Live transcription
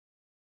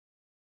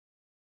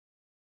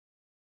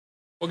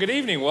Well, good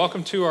evening.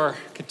 Welcome to our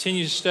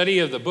continued study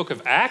of the book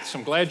of Acts.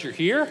 I'm glad you're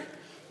here.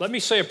 Let me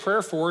say a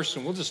prayer for us,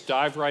 and we'll just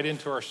dive right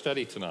into our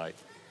study tonight.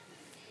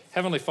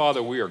 Heavenly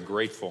Father, we are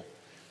grateful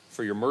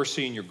for your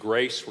mercy and your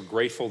grace. We're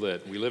grateful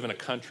that we live in a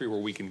country where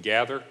we can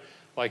gather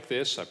like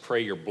this. I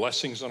pray your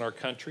blessings on our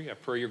country. I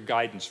pray your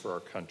guidance for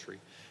our country.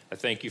 I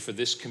thank you for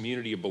this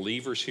community of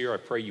believers here. I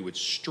pray you would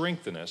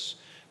strengthen us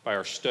by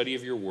our study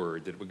of your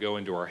word, that it would go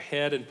into our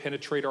head and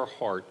penetrate our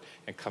heart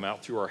and come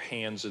out through our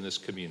hands in this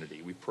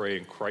community. We pray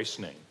in Christ's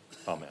name.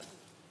 Amen.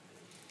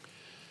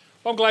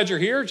 Well, I'm glad you're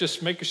here.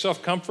 Just make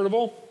yourself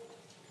comfortable.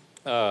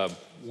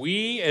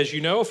 We, as you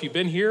know, if you've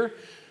been here,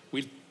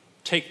 we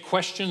take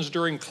questions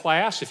during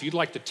class. If you'd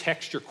like to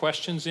text your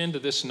questions into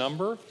this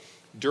number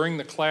during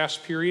the class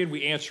period,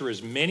 we answer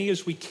as many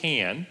as we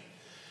can.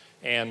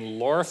 And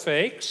Laura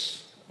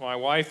Fakes, my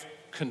wife,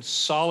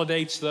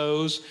 consolidates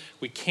those.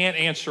 We can't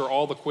answer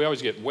we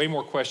always get way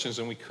more questions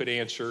than we could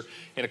answer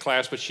in a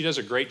class, but she does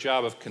a great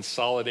job of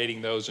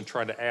consolidating those and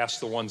trying to ask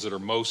the ones that are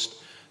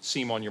most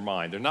seem on your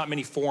mind. There are not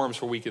many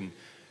forums where we can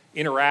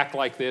interact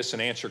like this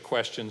and answer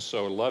questions,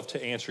 so I'd love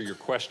to answer your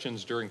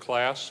questions during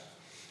class.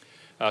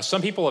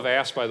 Some people have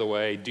asked, by the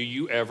way, do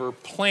you ever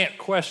plant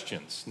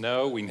questions?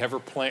 No, we never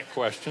plant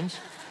questions.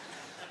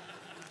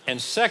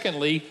 And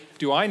secondly,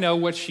 do I know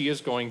what she is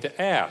going to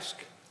ask?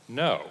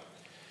 No.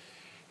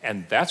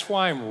 And that's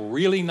why I'm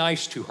really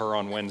nice to her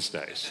on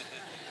Wednesdays.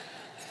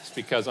 It's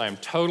because I'm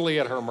totally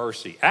at her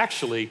mercy.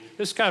 Actually,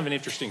 this is kind of an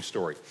interesting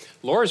story.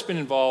 Laura's been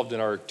involved in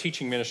our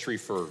teaching ministry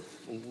for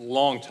a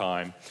long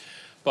time,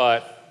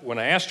 but when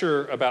I asked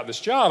her about this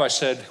job, I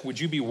said, would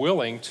you be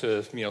willing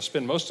to,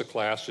 spend most of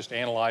class just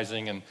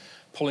analyzing and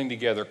pulling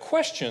together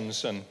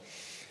questions? And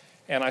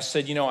I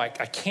said, I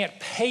can't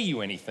pay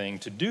you anything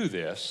to do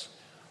this,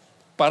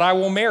 but I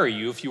will marry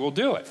you if you will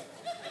do it.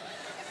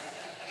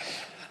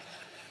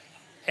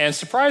 And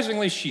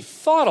surprisingly, she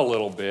thought a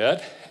little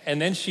bit,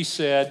 and then she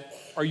said,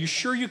 are you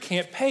sure you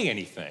can't pay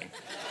anything?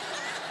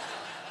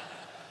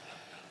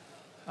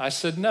 I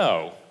said,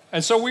 no.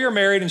 And so we are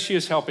married, and she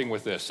is helping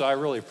with this, so I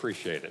really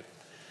appreciate it.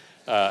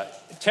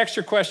 Text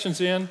your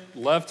questions in.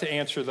 Love to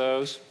answer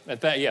those.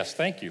 Yes,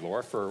 thank you,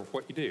 Laura, for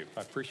what you do.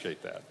 I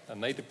appreciate that,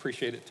 and they'd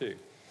appreciate it too.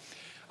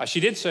 She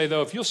did say,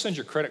 though, if you'll send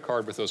your credit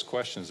card with those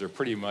questions, they're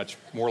pretty much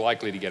more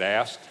likely to get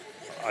asked.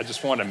 I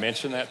just wanted to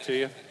mention that to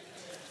you.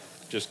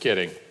 Just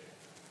kidding.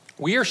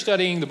 We are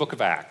studying the book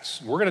of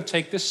Acts. We're going to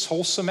take this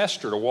whole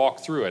semester to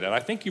walk through it. And I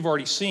think you've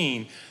already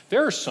seen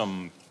there are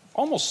some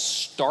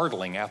almost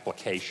startling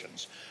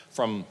applications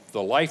from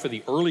the life of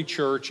the early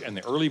church and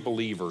the early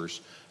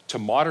believers to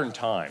modern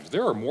times.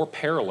 There are more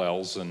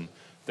parallels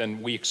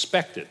than we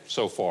expected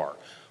so far.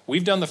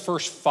 We've done the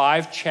first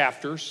 5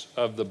 chapters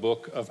of the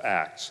book of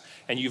Acts.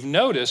 And you've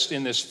noticed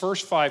in this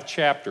first 5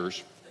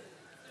 chapters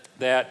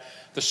that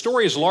the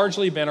story has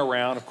largely been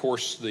around, of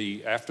course,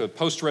 after the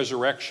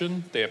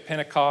post-resurrection, day of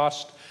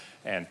Pentecost,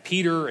 and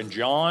Peter and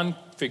John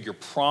figure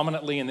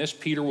prominently in this.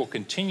 Peter will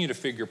continue to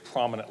figure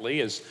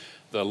prominently as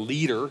the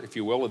leader, if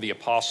you will, of the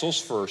apostles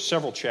for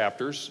several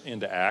chapters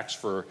into Acts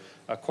for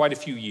quite a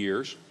few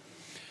years.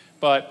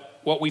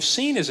 But what we've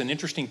seen is an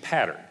interesting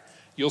pattern.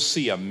 You'll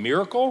see a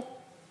miracle,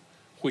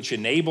 which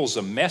enables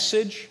a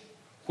message,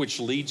 which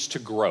leads to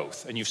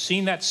growth. And you've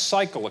seen that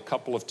cycle a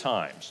couple of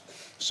times.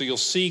 So you'll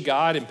see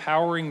God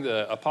empowering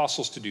the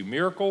apostles to do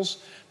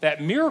miracles.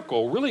 That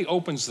miracle really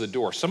opens the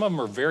door. Some of them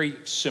are very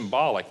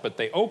symbolic, but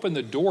they open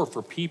the door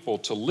for people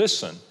to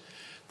listen.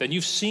 Then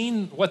you've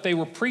seen what they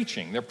were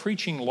preaching. They're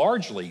preaching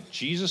largely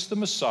Jesus the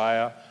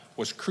Messiah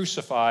was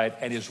crucified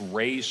and is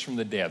raised from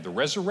the dead. The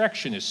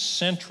resurrection is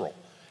central,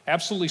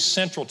 absolutely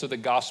central to the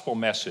gospel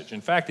message. In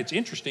fact, it's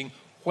interesting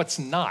what's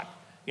not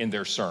in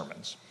their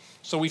sermons.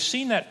 So we've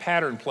seen that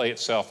pattern play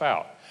itself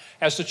out.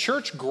 As the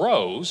church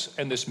grows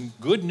and this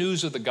good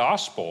news of the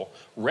gospel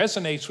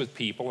resonates with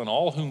people and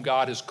all whom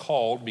God has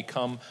called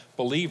become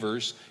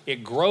believers,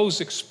 it grows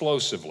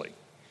explosively.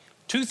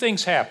 2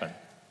 things happen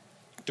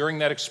during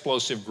that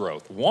explosive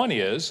growth. One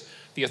is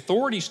the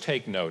authorities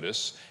take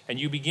notice, and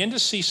you begin to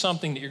see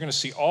something that you're going to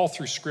see all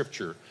through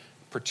Scripture,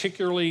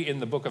 particularly in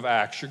the book of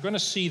Acts. You're going to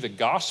see the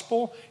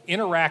gospel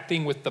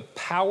interacting with the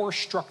power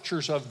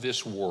structures of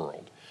this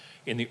world.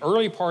 In the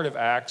early part of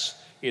Acts,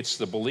 it's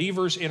the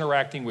believers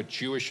interacting with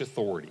Jewish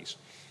authorities.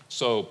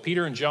 So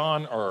Peter and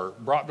John are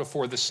brought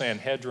before the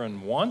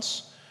Sanhedrin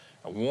once,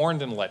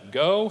 warned and let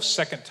go.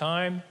 Second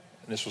time,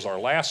 and this was our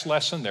last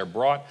lesson, they're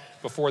brought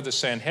before the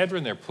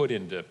Sanhedrin. They're put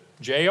into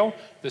jail.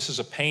 This is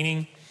a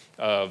painting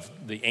of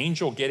the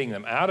angel getting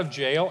them out of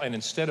jail. And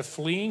instead of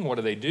fleeing,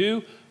 what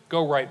do?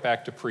 Go right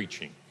back to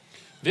preaching.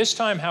 This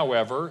time,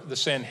 however, the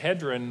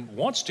Sanhedrin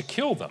wants to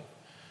kill them,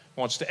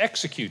 wants to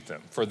execute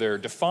them for their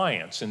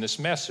defiance in this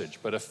message.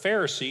 But a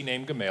Pharisee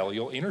named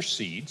Gamaliel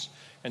intercedes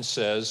and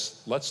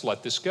says, let's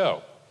let this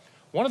go.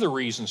 One of the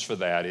reasons for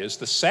that is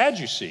the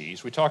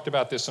Sadducees, we talked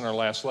about this in our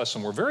last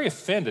lesson, were very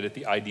offended at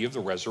the idea of the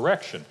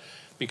resurrection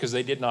because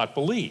they did not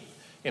believe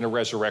in a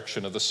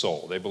resurrection of the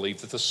soul. They believed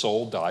that the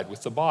soul died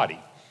with the body.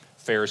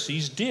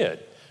 Pharisees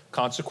did.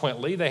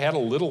 Consequently, they had a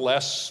little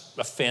less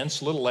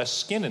offense, a little less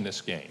skin in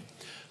this game.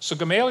 So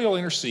Gamaliel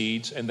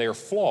intercedes, and they are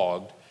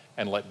flogged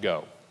and let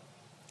go.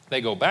 They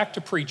go back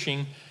to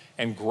preaching,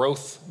 and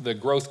the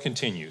growth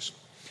continues.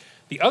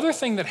 The other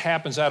thing that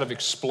happens out of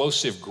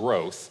explosive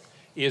growth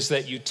is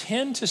that you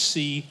tend to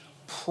see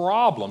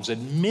problems,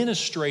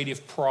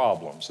 administrative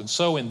problems. And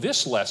so in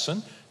this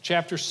lesson,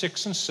 chapter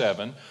 6 and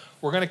 7,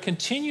 we're going to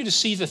continue to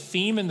see the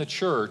theme in the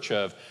church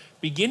of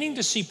beginning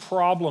to see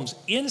problems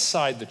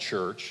inside the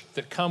church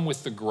that come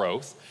with the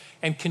growth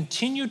and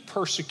continued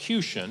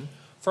persecution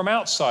from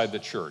outside the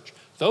church.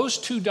 Those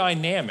two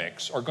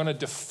dynamics are going to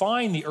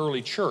define the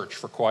early church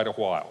for quite a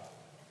while.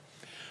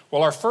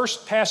 Well, our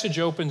first passage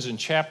opens in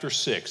chapter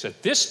 6.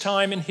 At this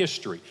time in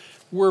history,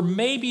 we're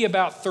maybe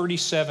about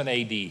 37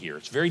 AD here.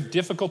 It's very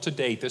difficult to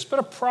date this, but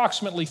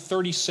approximately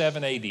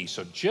 37 AD.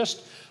 So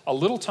just a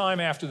little time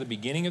after the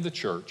beginning of the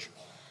church.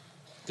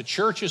 The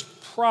church is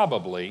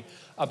probably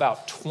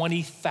about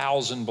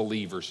 20,000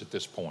 believers at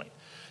this point.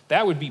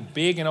 That would be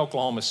big in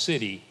Oklahoma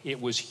City. It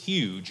was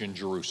huge in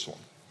Jerusalem.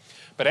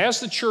 But as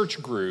the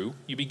church grew,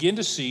 you begin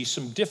to see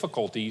some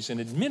difficulties in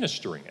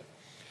administering it.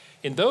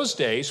 In those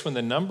days, when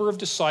the number of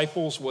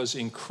disciples was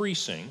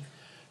increasing,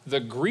 the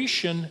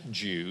Grecian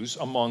Jews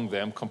among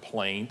them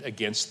complained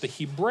against the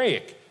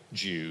Hebraic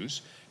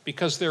Jews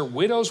because their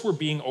widows were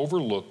being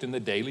overlooked in the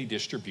daily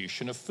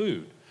distribution of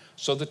food.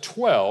 So the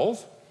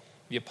 12,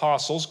 the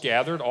apostles,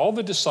 gathered all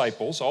the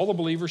disciples, all the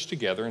believers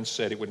together, and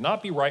said, "It would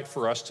not be right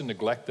for us to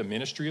neglect the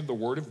ministry of the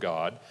word of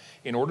God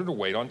in order to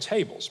wait on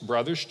tables.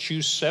 Brothers,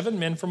 choose 7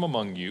 men from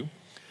among you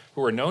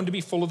who are known to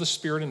be full of the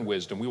Spirit and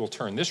wisdom. We will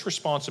turn this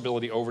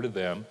responsibility over to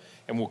them,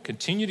 and will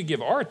continue to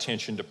give our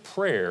attention to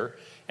prayer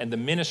and the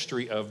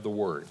ministry of the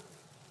word."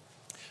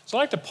 So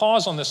I'd like to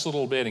pause on this a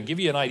little bit and give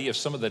you an idea of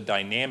some of the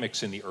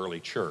dynamics in the early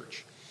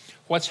church.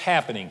 What's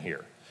happening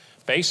here?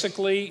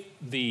 Basically,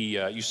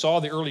 you saw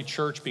the early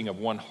church being of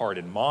one heart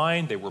and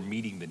mind. They were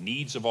meeting the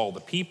needs of all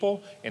the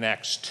people. In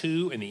Acts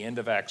 2 and the end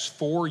of Acts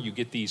 4, you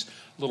get these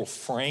little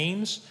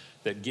frames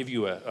that give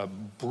you a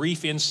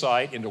brief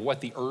insight into what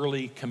the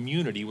early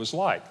community was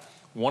like.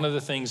 One of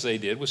the things they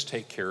did was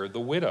take care of the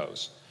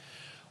widows.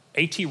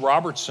 A.T.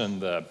 Robertson,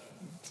 the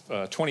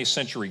 20th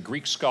century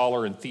Greek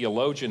scholar and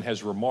theologian,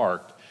 has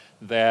remarked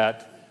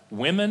that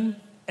women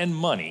and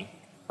money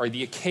are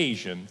the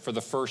occasion for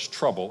the first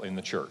trouble in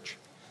the church.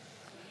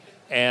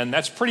 And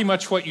that's pretty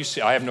much what you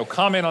see. I have no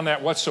comment on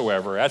that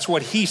whatsoever. That's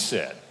what he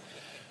said.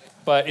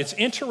 But it's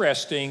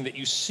interesting that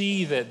you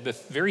see that the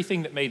very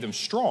thing that made them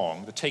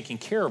strong, the taking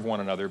care of one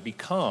another,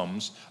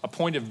 becomes a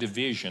point of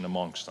division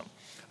amongst them.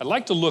 I'd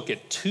like to look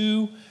at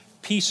 2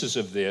 pieces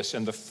of this,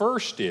 and the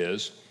first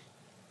is,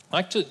 I'd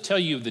like to tell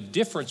you the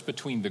difference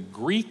between the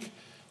Greek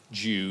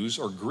Jews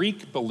or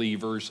Greek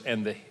believers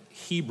and the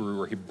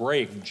Hebrew or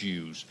Hebraic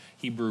Jews,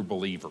 Hebrew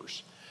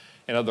believers.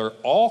 And they're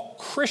all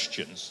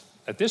Christians.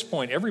 At this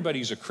point, everybody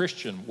who's a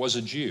Christian was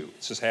a Jew.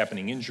 This is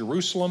happening in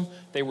Jerusalem.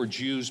 They were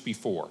Jews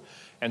before.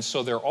 And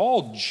so they're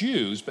all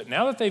Jews, but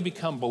now that they've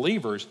become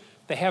believers,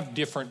 they have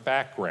different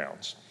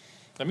backgrounds.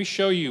 Let me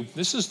show you.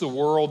 This is the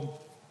world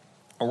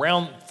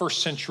around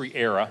first century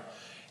era.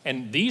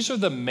 And these are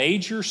the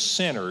major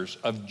centers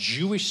of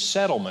Jewish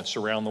settlements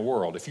around the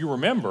world. If you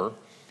remember,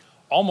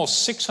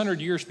 almost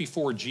 600 years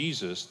before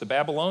Jesus, the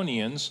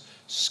Babylonians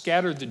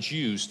scattered the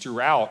Jews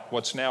throughout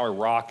what's now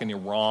Iraq and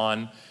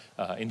Iran,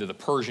 into the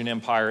Persian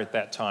Empire at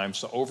that time,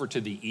 so over to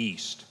the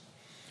east.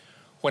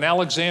 When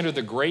Alexander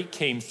the Great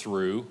came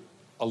through,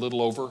 a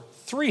little over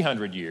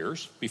 300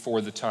 years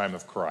before the time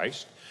of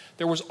Christ,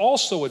 there was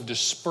also a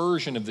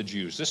dispersion of the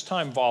Jews, this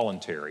time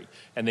voluntary,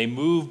 and they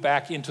moved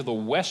back into the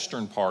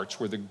western parts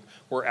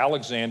where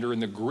Alexander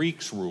and the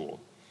Greeks ruled.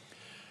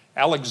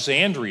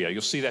 Alexandria,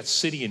 you'll see that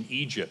city in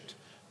Egypt.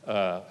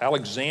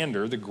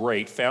 Alexander the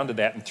Great founded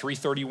that in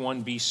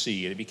 331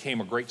 BC, and it became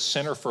a great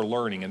center for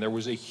learning, and there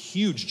was a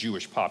huge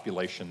Jewish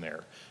population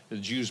there. The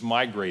Jews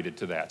migrated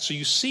to that. So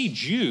you see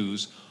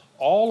Jews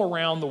all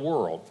around the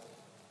world.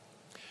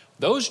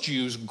 Those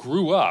Jews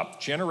grew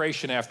up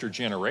generation after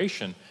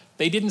generation.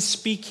 They didn't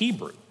speak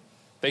Hebrew.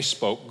 They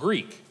spoke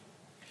Greek.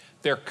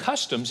 Their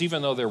customs,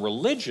 even though their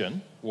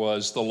religion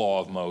was the law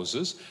of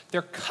Moses,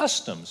 their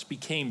customs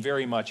became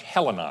very much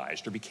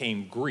Hellenized or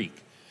became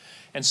Greek.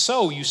 And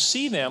so you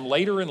see them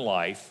later in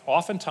life,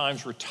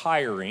 oftentimes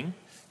retiring,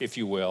 if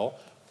you will,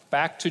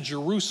 back to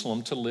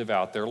Jerusalem to live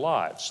out their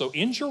lives. So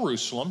in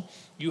Jerusalem,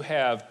 you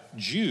have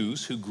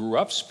Jews who grew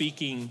up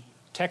speaking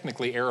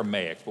technically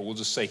Aramaic, but we'll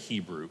just say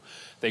Hebrew.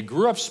 They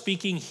grew up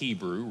speaking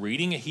Hebrew,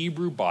 reading a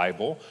Hebrew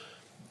Bible,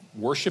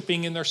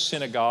 worshiping in their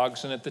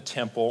synagogues and at the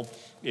temple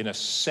in a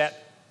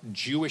set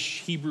Jewish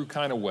Hebrew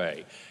kind of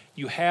way.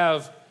 You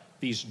have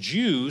these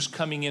Jews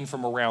coming in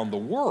from around the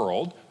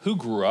world who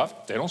grew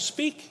up, they don't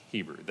speak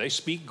Hebrew, they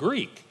speak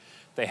Greek.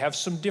 They have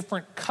some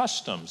different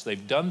customs.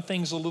 They've done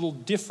things a little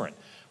different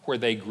where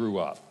they grew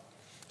up.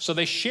 So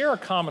they share a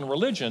common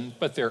religion,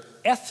 but they're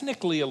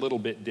ethnically a little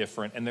bit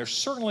different, and they're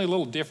certainly a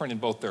little different in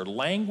both their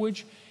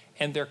language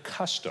and their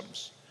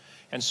customs.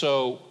 And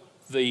so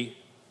the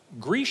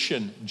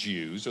Grecian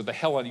Jews, or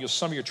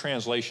some of your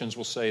translations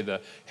will say the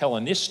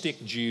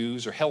Hellenistic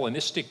Jews or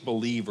Hellenistic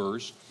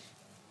believers,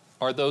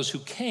 are those who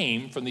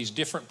came from these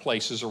different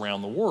places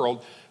around the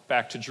world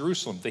back to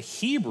Jerusalem. The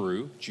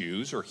Hebrew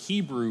Jews, or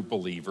Hebrew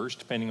believers,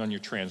 depending on your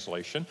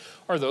translation,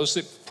 are those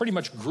that pretty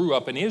much grew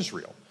up in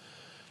Israel.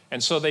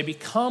 And so they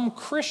become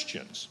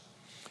Christians.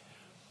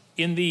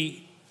 In the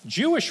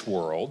Jewish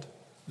world,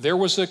 there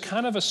was a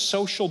kind of a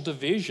social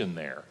division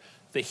there.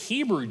 The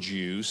Hebrew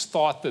Jews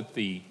thought that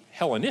the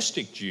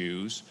Hellenistic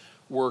Jews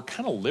were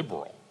kind of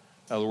liberal.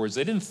 In other words,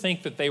 they didn't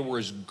think that they were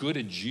as good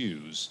a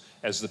Jews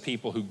as the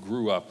people who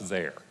grew up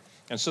there.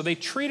 And so they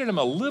treated them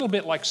a little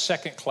bit like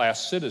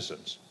second-class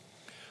citizens.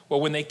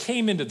 Well, when they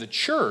came into the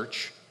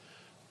church,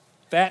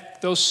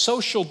 those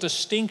social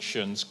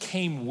distinctions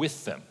came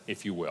with them,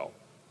 if you will.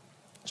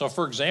 So,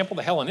 for example,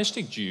 the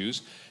Hellenistic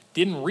Jews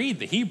didn't read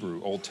the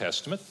Hebrew Old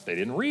Testament. They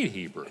didn't read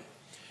Hebrew.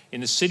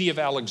 In the city of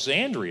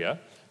Alexandria,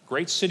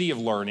 great city of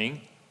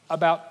learning,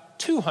 about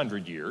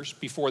 200 years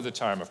before the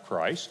time of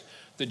Christ,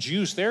 the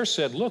Jews there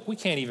said, look, we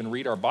can't even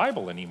read our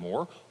Bible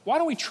anymore. Why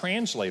don't we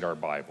translate our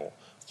Bible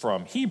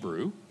from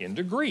Hebrew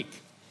into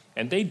Greek?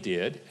 And they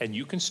did, and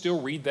you can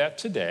still read that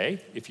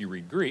today if you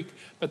read Greek,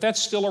 but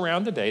that's still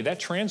around today.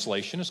 That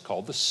translation is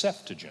called the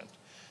Septuagint.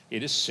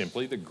 It is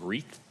simply the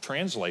Greek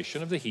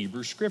translation of the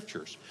Hebrew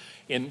Scriptures.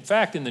 In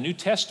fact, in the New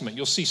Testament,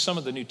 you'll see some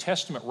of the New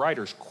Testament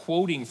writers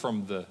quoting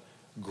from the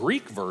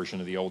Greek version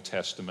of the Old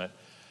Testament,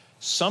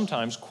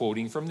 sometimes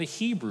quoting from the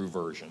Hebrew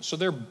version. So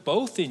they're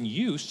both in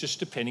use, just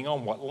depending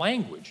on what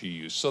language you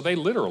use. So they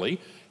literally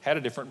had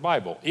a different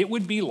Bible. It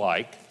would be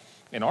like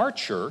in our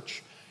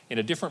church, in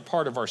a different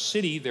part of our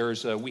city,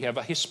 we have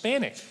a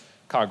Hispanic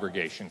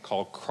congregation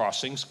called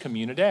Crossings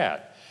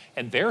Comunidad,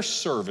 and their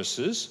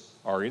services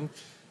are in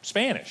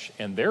Spanish,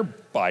 and their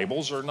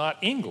Bibles are not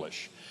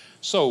English.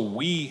 So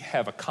we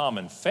have a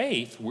common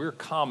faith, we're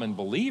common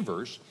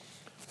believers,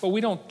 but we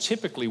don't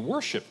typically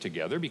worship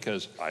together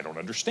because I don't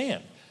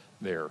understand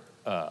their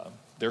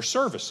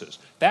services.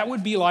 That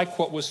would be like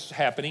what was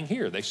happening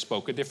here. They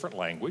spoke a different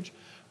language,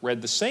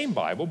 read the same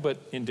Bible, but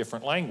in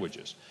different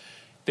languages.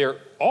 There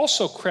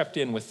also crept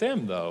in with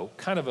them, though,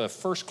 kind of a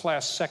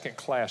first-class,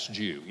 second-class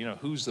Jew. You know,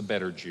 who's the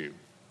better Jew?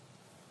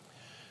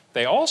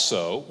 They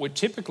also would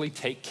typically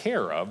take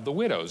care of the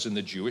widows in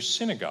the Jewish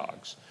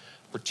synagogues,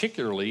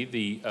 particularly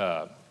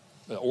the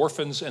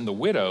orphans and the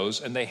widows,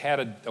 and they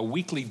had a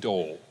weekly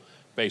dole,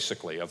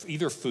 basically, of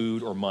either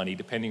food or money,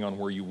 depending on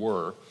where you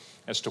were,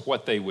 as to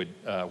what they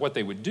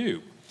would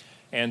do.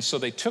 And so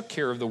they took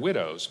care of the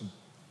widows.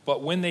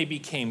 But when they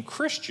became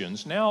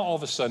Christians, now all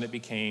of a sudden it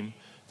became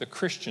the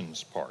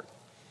Christians part.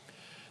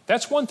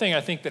 That's one thing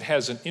I think that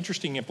has an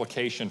interesting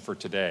implication for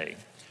today,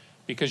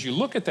 because you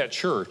look at that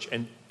church,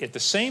 and at the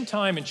same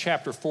time in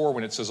chapter 4,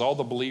 when it says all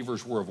the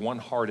believers were of one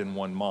heart and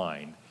one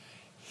mind,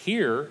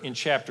 here in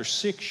chapter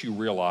 6, you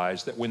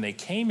realize that when they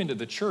came into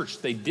the church,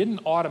 they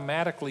didn't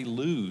automatically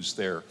lose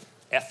their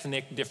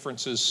ethnic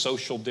differences,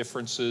 social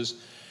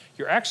differences.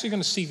 You're actually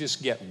going to see this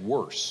get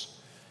worse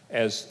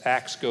as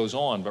Acts goes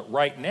on. But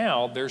right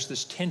now, there's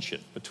this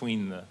tension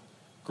between the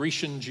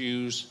Grecian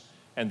Jews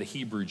and the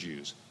Hebrew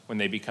Jews. When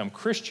they become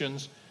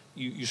Christians,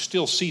 you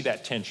still see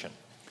that tension.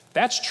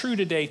 That's true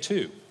today,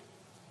 too.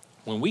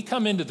 When we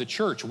come into the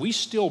church, we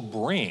still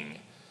bring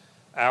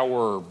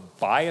our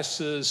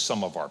biases,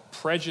 some of our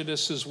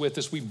prejudices with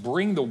us. We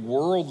bring the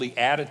worldly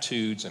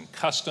attitudes and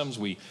customs.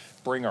 We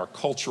bring our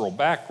cultural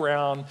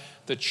background.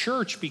 The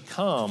church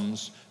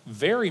becomes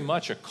very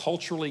much a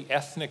culturally,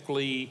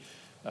 ethnically,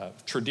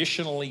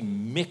 traditionally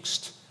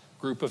mixed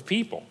group of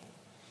people.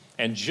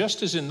 And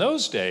just as in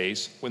those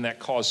days, when that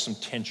caused some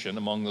tension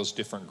among those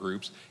different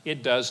groups,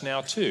 it does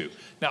now too.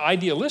 Now,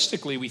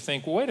 idealistically, we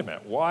think, well, wait a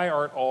minute, why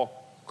aren't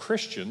all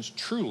Christians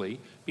truly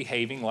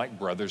behaving like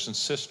brothers and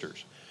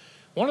sisters?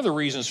 One of the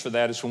reasons for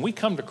that is when we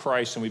come to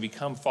Christ and we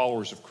become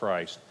followers of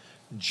Christ,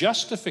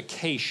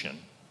 justification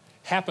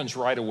happens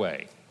right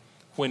away.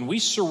 When we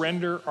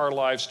surrender our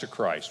lives to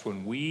Christ,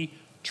 when we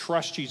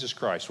trust Jesus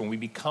Christ, when we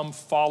become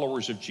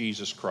followers of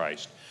Jesus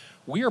Christ,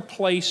 we are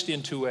placed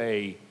into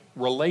a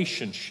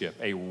relationship,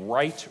 a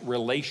right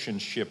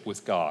relationship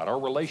with God. Our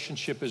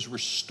relationship is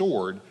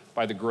restored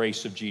by the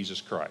grace of Jesus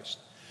Christ.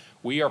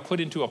 We are put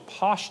into a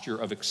posture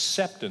of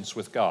acceptance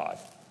with God.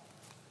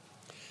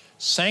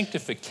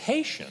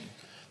 Sanctification,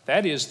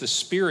 that is the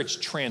Spirit's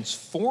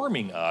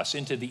transforming us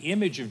into the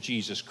image of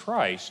Jesus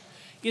Christ,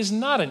 is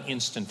not an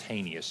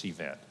instantaneous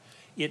event.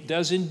 It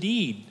does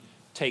indeed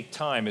take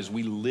time as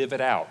we live it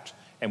out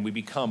and we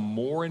become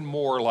more and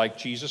more like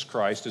Jesus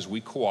Christ as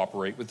we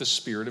cooperate with the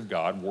Spirit of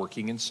God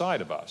working inside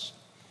of us.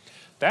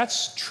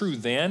 That's true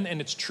then and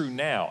it's true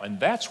now, and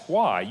that's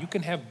why you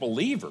can have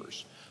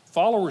believers,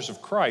 followers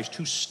of Christ,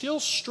 who still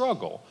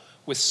struggle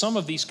with some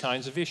of these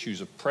kinds of issues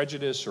of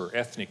prejudice or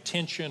ethnic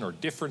tension or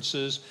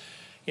differences.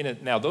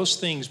 Now, those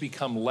things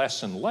become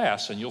less and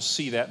less, and you'll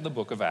see that in the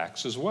book of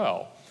Acts as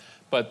well.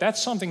 But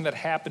that's something that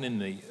happened in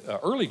the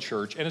early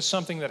church, and it's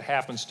something that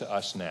happens to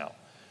us now.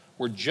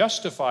 We're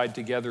justified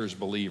together as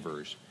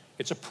believers.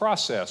 It's a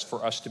process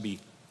for us to be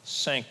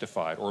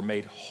sanctified or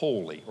made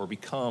holy or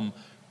become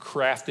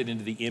crafted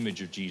into the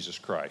image of Jesus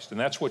Christ. And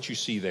that's what you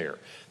see there.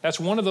 That's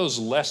one of those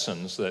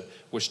lessons that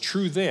was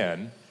true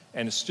then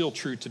and it's still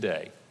true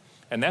today.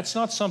 And that's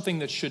not something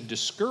that should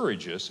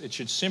discourage us. It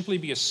should simply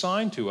be a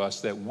sign to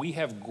us that we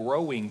have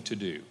growing to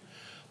do.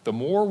 The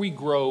more we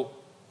grow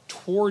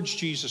towards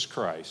Jesus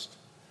Christ,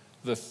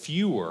 the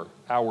fewer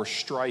our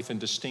strife and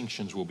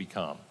distinctions will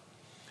become.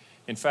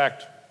 In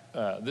fact,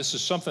 this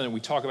is something that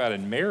we talk about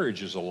in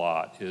marriages a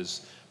lot,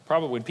 is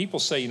probably when people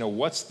say,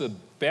 what's the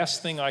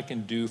best thing I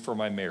can do for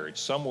my marriage?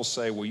 Some will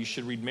say, well, you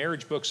should read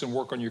marriage books and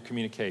work on your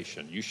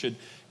communication. You should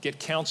get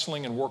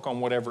counseling and work on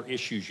whatever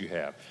issues you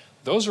have.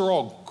 Those are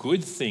all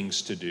good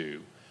things to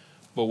do,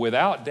 but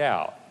without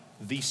doubt,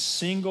 the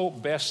single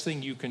best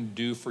thing you can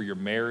do for your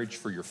marriage,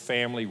 for your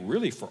family,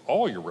 really for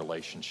all your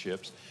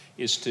relationships,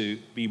 is to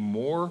be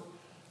more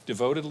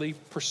devotedly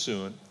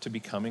pursuant to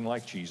becoming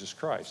like Jesus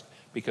Christ,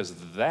 because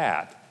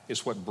that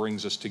is what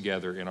brings us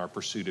together in our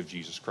pursuit of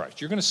Jesus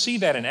Christ. You're going to see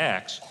that in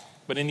Acts,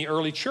 but in the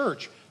early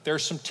church, there are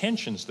some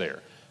tensions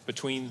there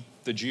between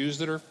the Jews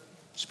that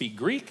speak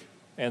Greek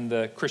and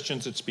the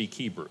Christians that speak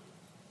Hebrew.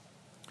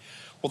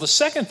 Well, the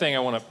second thing I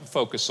want to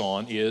focus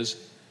on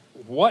is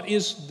why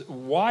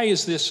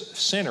is this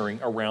centering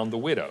around the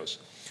widows?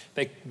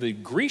 The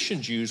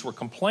Grecian Jews were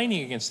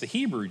complaining against the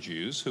Hebrew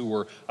Jews, who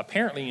were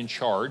apparently in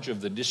charge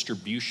of the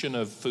distribution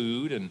of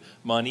food and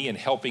money and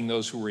helping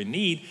those who were in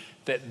need,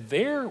 that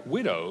their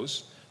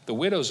widows, the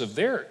widows of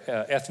their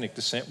ethnic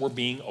descent, were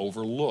being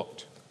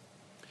overlooked.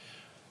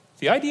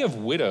 The idea of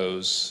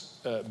widows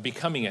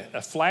becoming a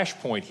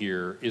flashpoint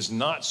here is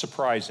not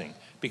surprising,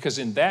 because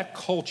in that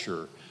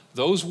culture,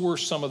 those were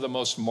some of the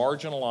most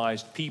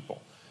marginalized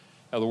people.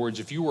 In other words,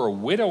 if you were a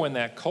widow in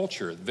that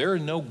culture, there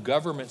is no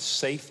government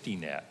safety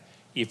net.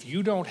 If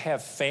you don't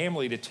have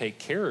family to take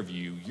care of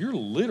you, you're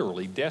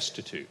literally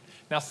destitute.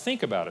 Now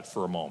think about it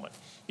for a moment.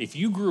 If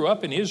you grew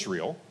up in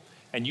Israel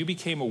and you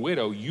became a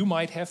widow, you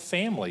might have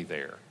family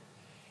there.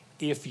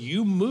 If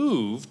you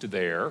moved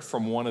there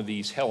from one of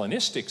these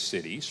Hellenistic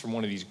cities, from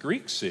one of these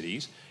Greek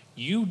cities,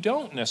 you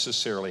don't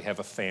necessarily have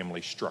a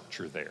family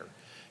structure there.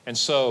 And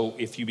so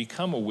if you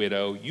become a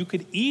widow, you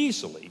could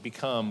easily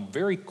become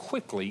very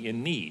quickly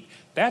in need.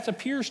 That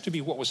appears to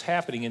be what was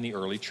happening in the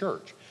early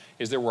church,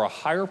 is there were a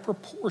higher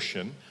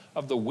proportion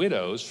of the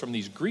widows from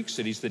these Greek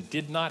cities that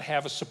did not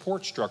have a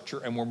support structure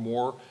and were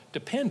more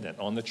dependent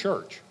on the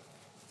church.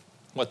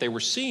 What they were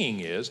seeing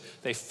is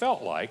they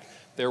felt like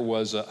there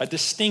was a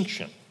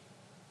distinction.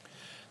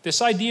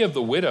 This idea of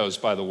the widows,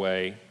 by the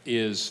way,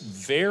 is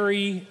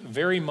very,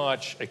 very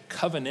much a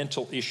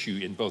covenantal issue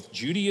in both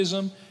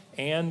Judaism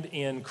and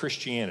in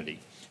Christianity.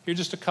 Here are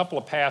just a couple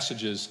of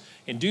passages.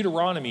 In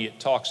Deuteronomy, it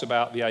talks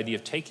about the idea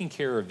of taking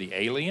care of the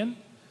alien.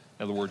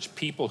 In other words,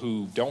 people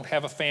who don't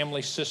have a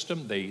family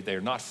system, they're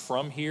not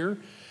from here.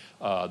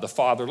 The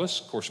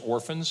fatherless, of course,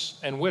 orphans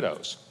and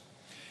widows.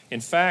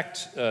 In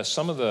fact,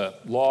 some of the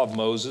law of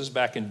Moses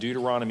back in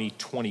Deuteronomy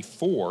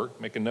 24,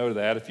 make a note of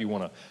that if you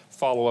want to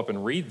follow up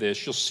and read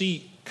this, you'll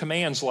see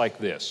commands like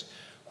this.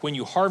 When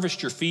you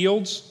harvest your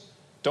fields,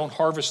 don't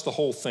harvest the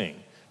whole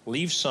thing.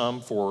 Leave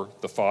some for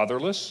the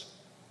fatherless,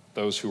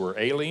 those who are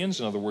aliens,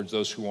 in other words,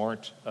 those who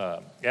aren't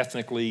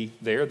ethnically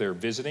there, they're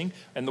visiting,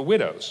 and the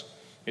widows.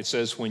 It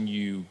says when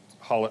you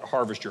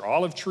harvest your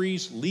olive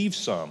trees, leave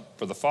some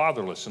for the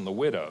fatherless and the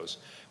widows.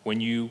 When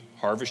you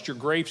harvest your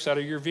grapes out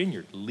of your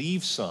vineyard,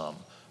 leave some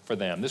for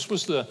them. This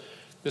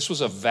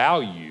was a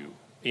value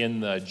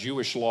in the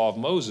Jewish law of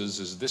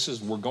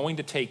Moses, we're going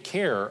to take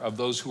care of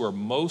those who are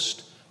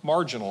most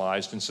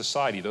marginalized in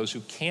society, those who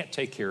can't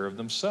take care of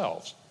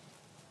themselves.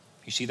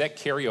 You see that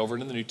carry over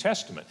into the New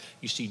Testament.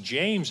 You see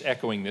James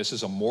echoing this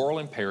as a moral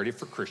imperative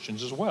for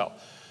Christians as well.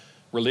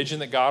 Religion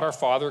that God our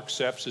Father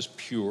accepts as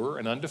pure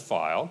and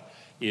undefiled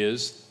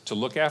is to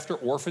look after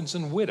orphans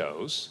and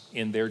widows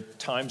in their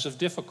times of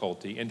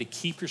difficulty and to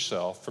keep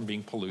yourself from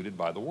being polluted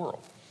by the world.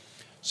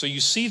 So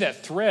you see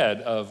that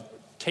thread of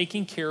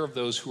taking care of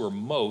those who are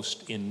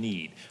most in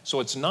need. So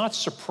it's not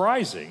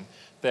surprising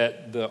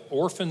that the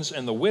orphans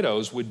and the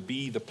widows would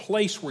be the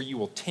place where you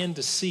will tend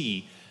to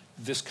see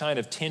this kind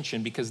of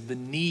tension, because the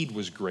need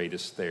was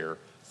greatest there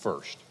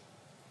first.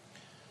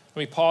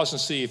 Let me pause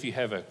and see if you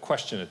have a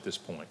question at this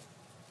point.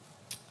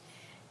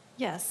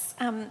 Yes.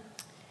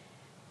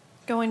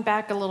 Going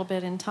back a little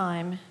bit in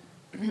time,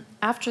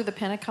 after the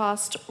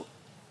Pentecost,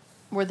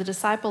 were the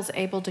disciples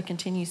able to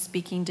continue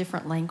speaking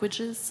different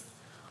languages,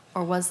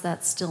 or was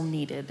that still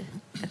needed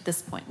at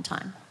this point in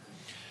time?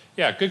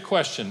 Yeah, good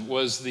question.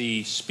 Was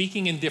the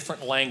speaking in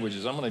different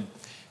languages?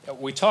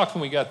 We talked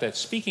when we got that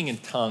speaking in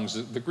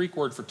tongues. The Greek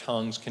word for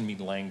tongues can mean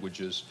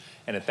languages.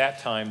 And at that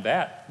time,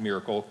 that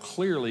miracle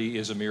clearly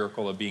is a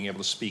miracle of being able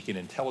to speak in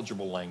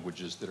intelligible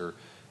languages that are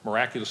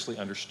miraculously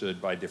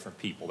understood by different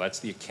people. That's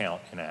the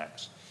account in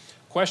Acts.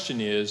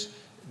 Question is,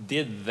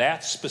 did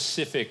that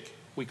specific,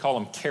 we call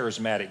them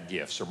charismatic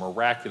gifts or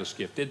miraculous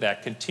gift, did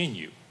that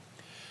continue?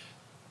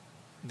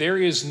 There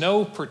is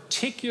no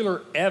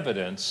particular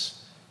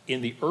evidence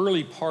in the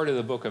early part of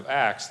the book of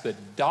Acts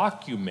that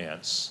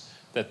documents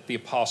that the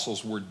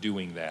apostles were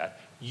doing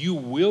that. You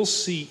will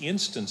see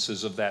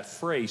instances of that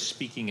phrase,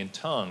 speaking in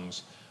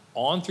tongues,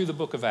 on through the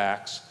book of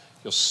Acts,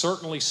 You'll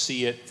certainly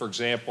see it. For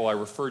example, I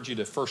referred you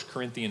to 1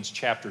 Corinthians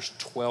chapters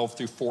 12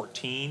 through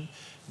 14.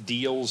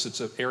 It's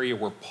an area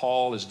where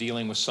Paul is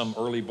dealing with some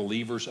early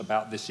believers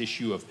about this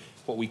issue of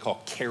what we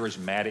call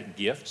charismatic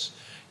gifts.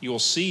 You will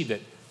see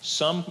that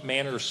some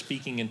manner of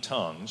speaking in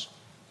tongues,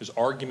 there's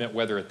argument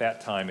whether at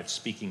that time it's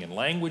speaking in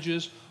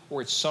languages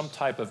or it's some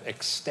type of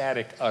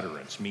ecstatic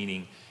utterance,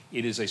 meaning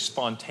it is a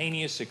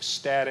spontaneous,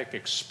 ecstatic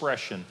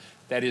expression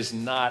that is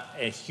not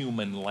a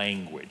human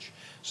language.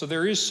 So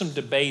there is some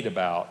debate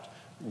about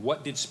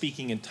what did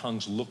speaking in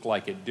tongues look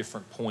like at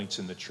different points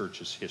in the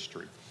church's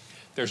history.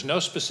 There's no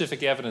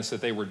specific evidence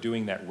that they were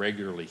doing that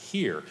regularly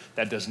here.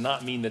 That does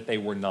not mean that they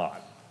were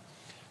not.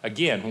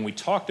 Again, when we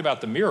talked about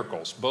the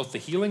miracles, both the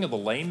healing of the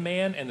lame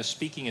man and the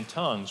speaking in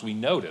tongues, we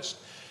noticed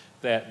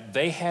that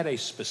they had a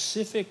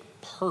specific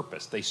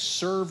purpose. They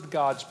served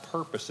God's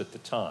purpose at the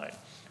time.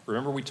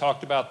 Remember we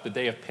talked about the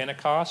day of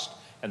Pentecost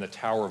and the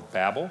Tower of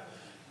Babel,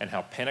 and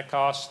how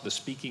Pentecost, the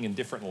speaking in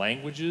different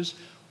languages,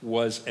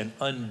 was an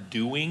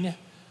undoing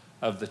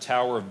of the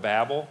Tower of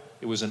Babel.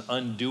 It was an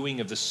undoing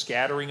of the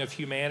scattering of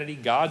humanity.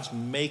 God's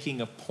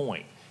making a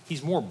point.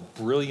 He's more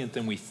brilliant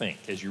than we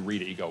think. As you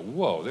read it, you go,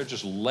 whoa, there's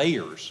just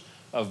layers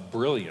of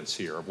brilliance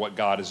here of what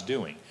God is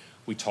doing.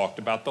 We talked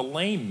about the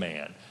lame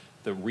man.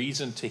 The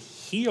reason to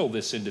heal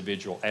this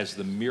individual as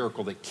the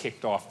miracle that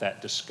kicked off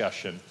that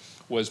discussion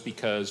was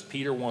because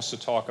Peter wants to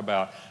talk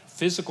about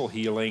physical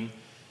healing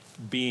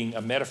being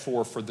a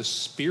metaphor for the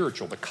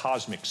spiritual, the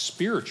cosmic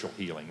spiritual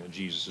healing that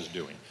Jesus is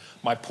doing.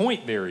 My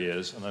point there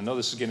is, and I know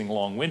this is getting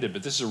long-winded,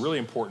 but this is a really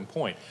important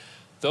point.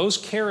 Those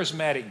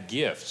charismatic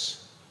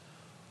gifts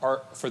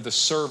are for the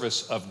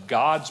service of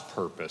God's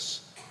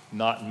purpose,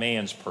 not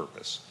man's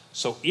purpose.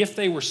 So if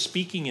they were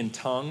speaking in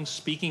tongues,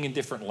 speaking in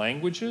different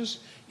languages,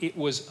 it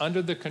was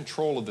under the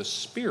control of the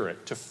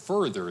Spirit to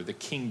further the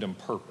kingdom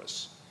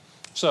purpose.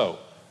 So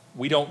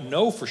we don't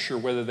know for sure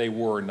whether they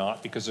were or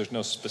not because there's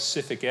no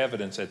specific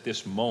evidence at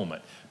this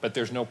moment, but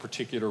there's no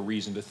particular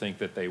reason to think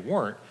that they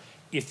weren't.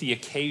 If the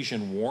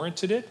occasion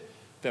warranted it,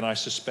 then I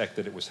suspect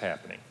that it was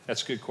happening.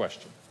 That's a good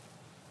question.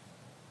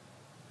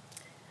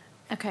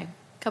 Okay,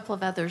 a couple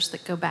of others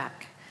that go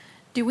back.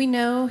 Do we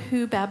know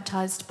who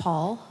baptized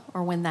Paul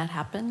or when that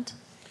happened?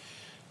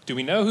 Do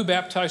we know who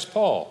baptized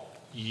Paul?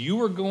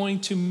 You are going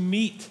to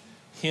meet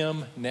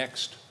him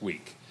next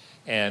week.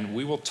 And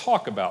we will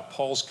talk about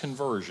Paul's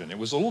conversion. It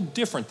was a little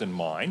different than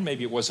mine.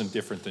 Maybe it wasn't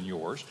different than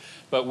yours.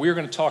 But we're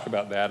going to talk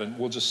about that, and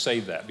we'll just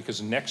save that.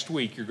 Because next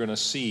week you're going to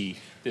see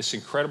this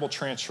incredible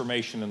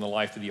transformation in the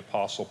life of the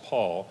Apostle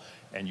Paul,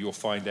 and you'll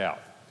find out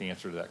the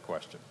answer to that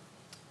question.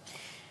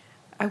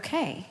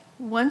 Okay.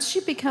 Once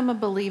you become a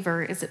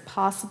believer, is it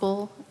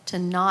possible to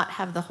not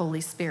have the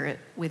Holy Spirit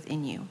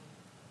within you?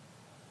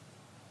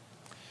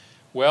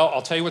 Well,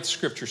 I'll tell you what the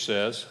Scripture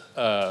says.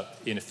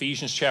 In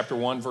Ephesians chapter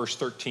 1, verse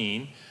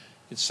 13,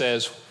 it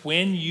says,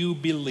 when you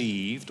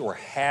believed, or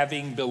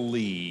having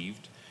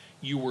believed,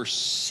 you were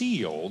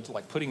sealed,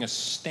 like putting a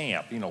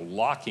stamp,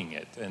 locking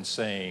it and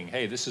saying,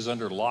 hey, this is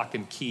under lock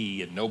and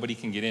key and nobody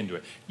can get into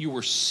it. You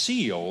were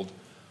sealed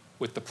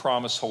with the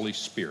promised Holy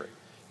Spirit.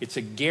 It's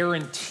a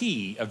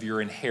guarantee of your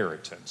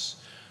inheritance.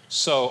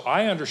 So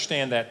I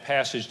understand that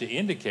passage to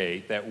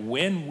indicate that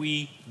when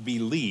we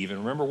believe, and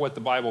remember what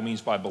the Bible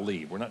means by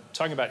believe, we're not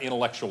talking about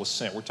intellectual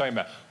assent, we're talking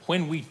about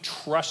when we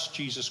trust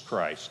Jesus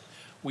Christ,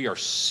 we are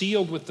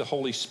sealed with the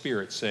Holy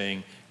Spirit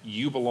saying,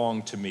 you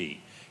belong to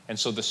me. And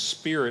so the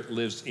Spirit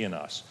lives in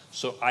us.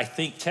 So I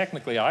think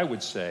technically I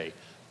would say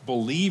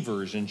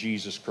believers in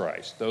Jesus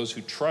Christ, those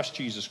who trust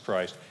Jesus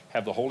Christ,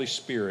 have the Holy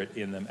Spirit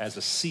in them as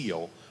a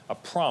seal, a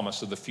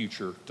promise of the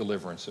future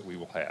deliverance that we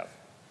will have.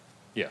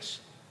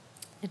 Yes?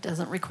 It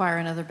doesn't require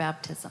another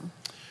baptism.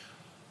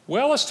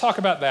 Well, let's talk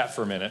about that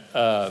for a minute.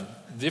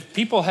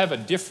 People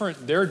have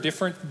there are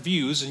different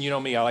views, and you know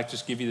me, I like to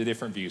just give you the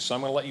different views. So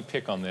I'm going to let you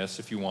pick on this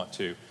if you want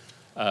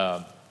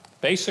to.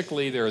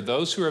 Basically, there are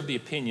those who are of the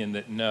opinion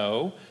that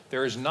no,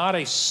 there is not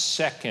a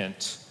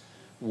second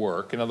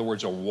work, in other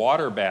words, a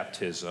water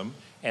baptism,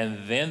 and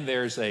then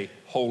there's a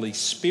Holy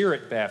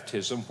Spirit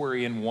baptism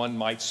wherein one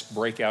might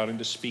break out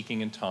into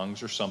speaking in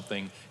tongues or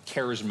something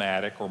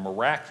charismatic or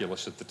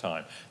miraculous at the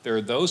time. There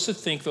are those that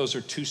think those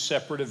are two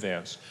separate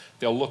events.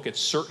 They'll look at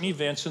certain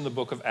events in the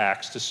book of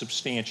Acts to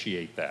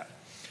substantiate that.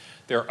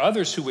 There are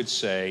others who would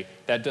say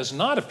that does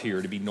not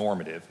appear to be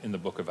normative in the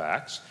book of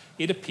Acts.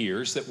 It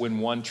appears that when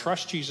one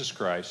trusts Jesus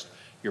Christ,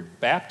 you're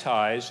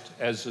baptized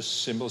as a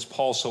symbol, as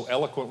Paul so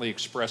eloquently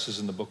expresses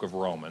in the book of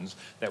Romans,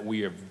 that we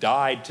have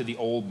died to the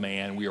old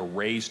man, we are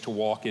raised to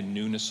walk in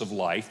newness of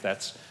life.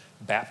 That's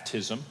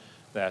baptism,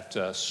 that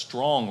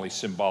strongly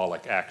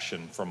symbolic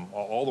action from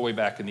all the way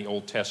back in the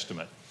Old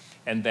Testament.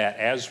 And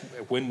that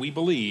when we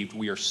believed,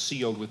 we are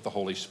sealed with the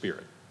Holy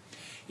Spirit.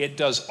 It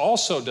does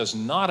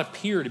not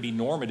appear to be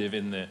normative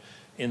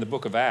in the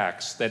book of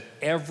Acts that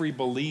every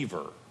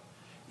believer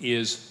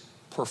is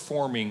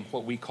performing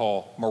what we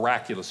call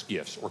miraculous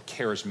gifts or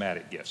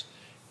charismatic gifts.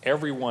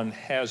 Everyone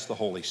has the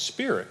Holy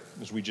Spirit,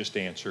 as we just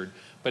answered,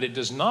 but it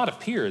does not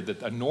appear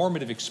that a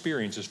normative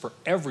experience is for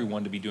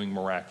everyone to be doing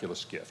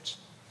miraculous gifts.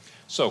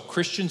 So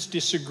Christians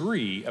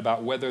disagree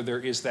about whether there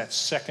is that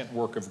second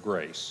work of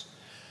grace.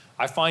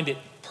 I find it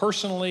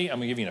personally, I'm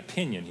going to give you an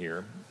opinion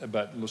here,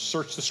 but let's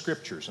search the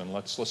scriptures and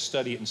let's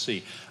study it and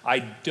see. I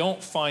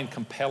don't find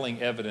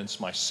compelling evidence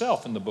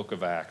myself in the book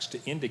of Acts to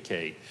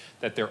indicate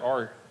that there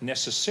are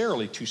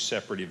necessarily two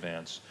separate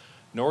events,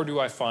 nor do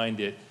I find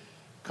it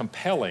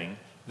compelling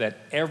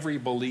that every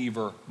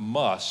believer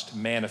must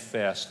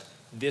manifest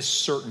this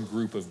certain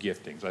group of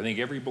giftings. I think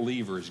every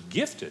believer is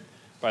gifted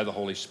by the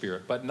Holy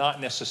Spirit, but not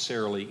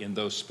necessarily in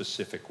those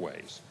specific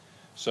ways.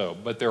 So,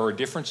 but there are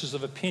differences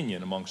of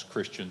opinion amongst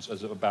Christians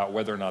about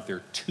whether or not there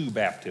are two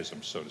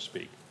baptisms, so to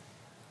speak.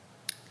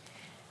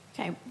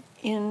 Okay,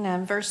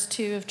 in verse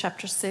 2 of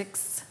chapter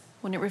 6,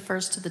 when it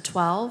refers to the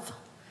 12,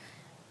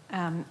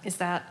 is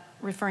that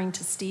referring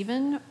to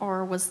Stephen,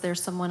 or was there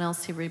someone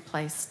else who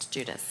replaced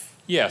Judas?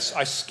 Yes,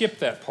 I skipped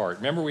that part.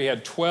 Remember, we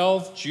had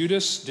 12.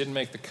 Judas didn't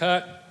make the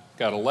cut,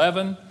 got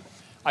 11.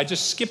 I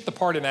just skipped the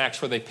part in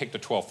Acts where they picked a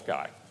 12th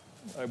guy.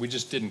 We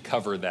just didn't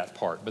cover that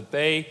part. But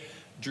they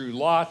drew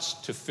lots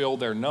to fill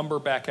their number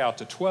back out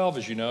to 12.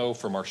 As you know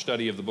from our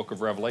study of the book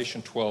of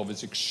Revelation, 12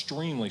 is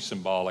extremely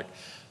symbolic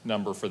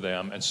number for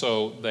them. And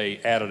so they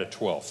added a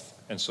 12th.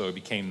 And so it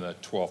became the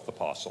 12th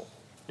apostle.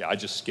 Yeah, I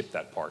just skipped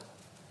that part.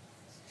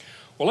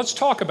 Well, let's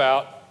talk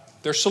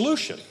about their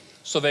solution.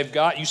 So they've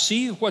got, you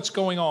see what's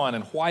going on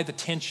and why the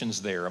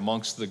tension's there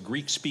amongst the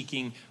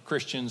Greek-speaking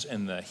Christians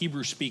and the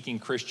Hebrew-speaking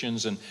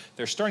Christians, and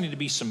there's starting to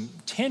be some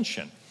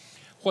tension.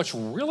 What's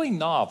really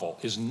novel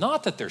is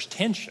not that there's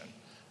tension,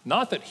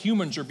 not that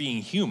humans are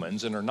being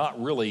humans and are not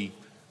really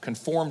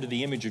conformed to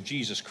the image of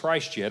Jesus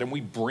Christ yet, and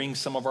we bring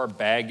some of our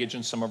baggage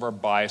and some of our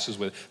biases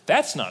with it.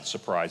 That's not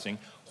surprising.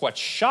 What's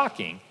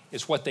shocking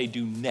is what they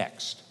do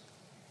next.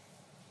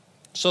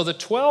 So the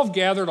 12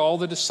 gathered all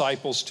the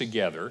disciples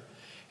together,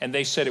 and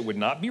they said it would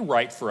not be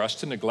right for us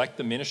to neglect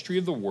the ministry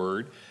of the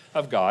Word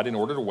of God in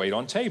order to wait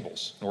on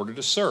tables, in order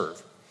to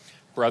serve.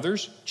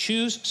 Brothers,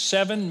 choose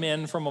 7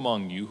 men from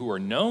among you who are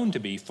known to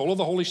be full of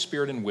the Holy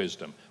Spirit and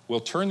wisdom. We'll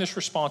turn this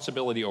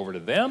responsibility over to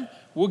them.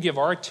 We'll give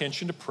our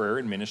attention to prayer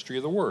and ministry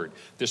of the Word.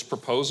 This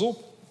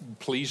proposal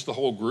pleased the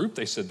whole group.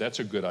 They said that's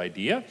a good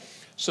idea.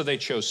 So they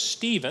chose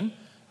Stephen,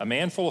 a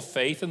man full of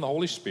faith in the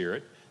Holy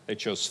Spirit. They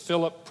chose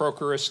Philip,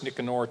 Prochorus,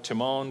 Nicanor,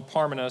 Timon,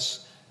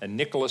 Parmenas, and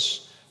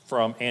Nicholas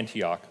from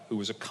Antioch, who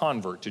was a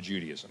convert to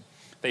Judaism.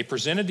 They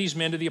presented these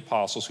men to the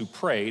apostles, who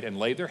prayed and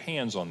laid their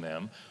hands on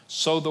them.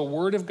 So the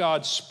word of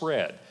God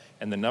spread,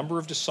 and the number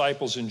of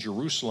disciples in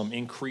Jerusalem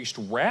increased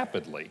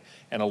rapidly,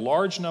 and a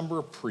large number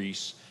of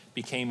priests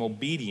became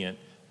obedient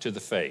to the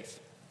faith.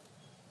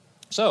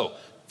 So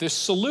this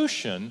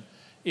solution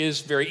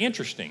is very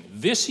interesting.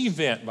 This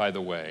event, by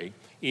the way,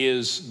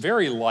 is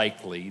very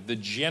likely the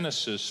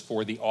genesis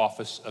for the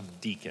office of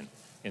deacon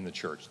in the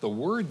church. The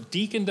word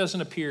deacon doesn't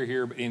appear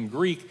here, but in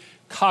Greek,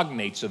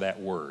 cognates of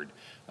that word.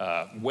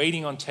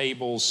 Waiting on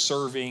tables,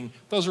 serving,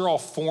 those are all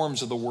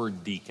forms of the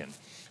word deacon.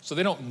 So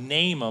they don't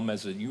name them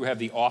as you have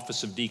the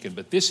office of deacon,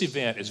 but this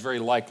event is very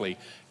likely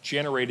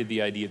generated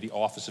the idea of the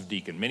office of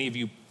deacon. Many of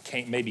you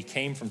maybe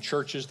came from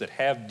churches that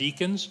have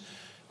deacons.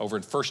 Over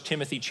in 1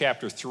 Timothy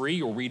chapter 3,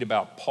 you'll read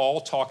about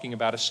Paul talking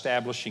about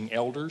establishing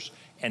elders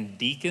and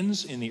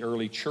deacons in the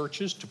early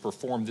churches to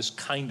perform this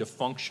kind of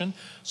function.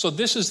 So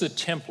this is the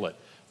template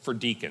for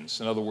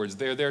deacons. In other words,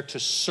 they're there to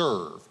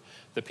serve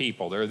the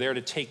people. They're there to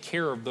take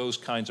care of those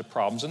kinds of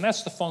problems. And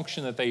that's the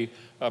function that they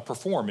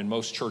perform in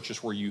most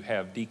churches where you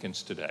have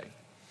deacons today.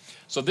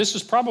 So this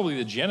is probably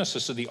the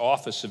genesis of the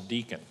office of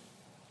deacon.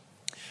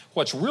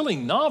 What's really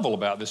novel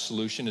about this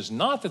solution is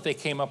not that they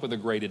came up with a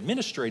great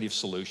administrative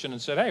solution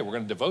and said, hey, we're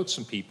going to devote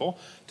some people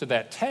to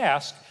that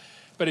task.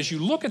 But as you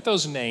look at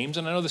those names,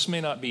 and I know this may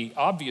not be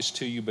obvious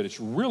to you, but it's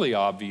really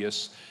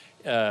obvious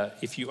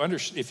if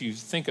you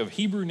think of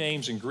Hebrew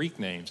names and Greek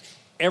names,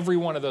 every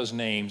one of those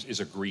names is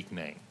a Greek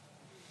name.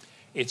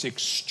 It's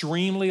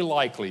extremely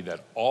likely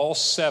that all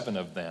 7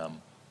 of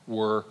them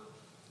were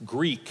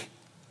Greek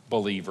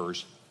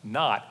believers,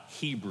 not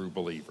Hebrew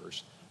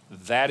believers.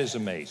 That is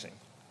amazing.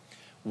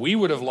 We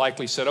would have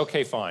likely said,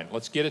 okay, fine,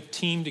 let's get a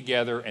team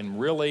together, and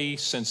really,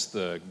 since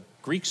the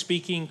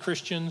Greek-speaking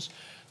Christians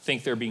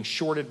think they're being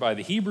shorted by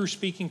the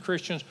Hebrew-speaking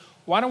Christians,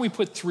 why don't we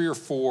put 3 or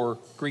 4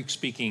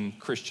 Greek-speaking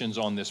Christians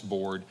on this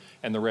board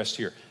and the rest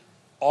here?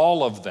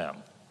 All of them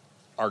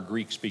are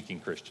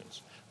Greek-speaking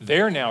Christians.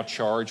 They're now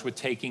charged with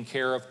taking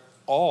care of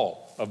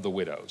all of the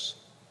widows.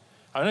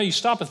 I know you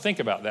stop and think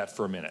about that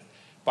for a minute.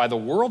 By the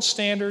world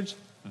standards,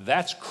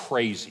 that's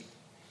crazy.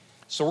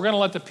 So we're going to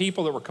let the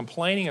people that were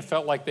complaining and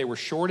felt like they were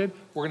shorted,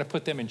 we're going to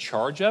put them in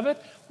charge of it?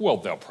 Well,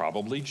 they'll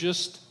probably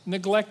just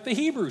neglect the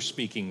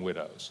Hebrew-speaking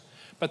widows.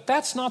 But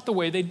that's not the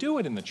way they do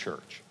it in the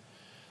church.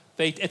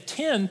 They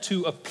tend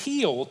to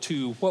appeal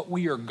to what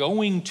we are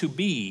going to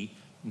be,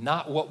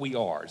 not what we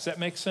are. Does that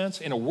make sense?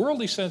 In a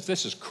worldly sense,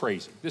 this is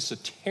crazy. This is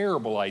a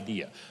terrible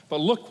idea. But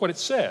look what it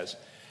says.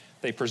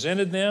 They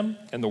presented them,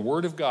 and the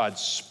word of God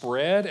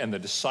spread, and the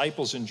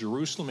disciples in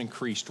Jerusalem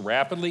increased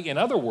rapidly. In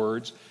other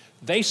words,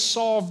 they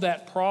solved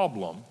that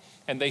problem,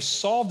 and they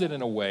solved it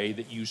in a way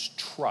that used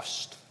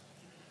trust.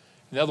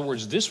 In other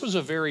words, this was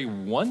a very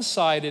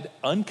one-sided,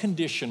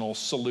 unconditional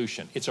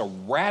solution. It's a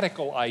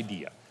radical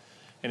idea.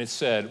 And it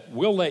said,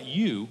 we'll let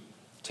you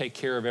take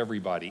care of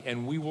everybody,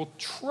 and we will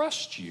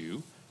trust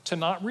you to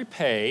not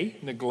repay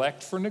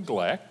neglect for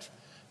neglect,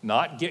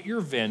 not get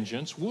your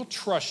vengeance. We'll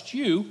trust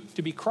you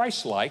to be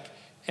Christ-like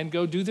and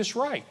go do this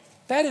right.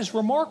 That is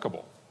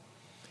remarkable.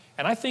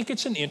 And I think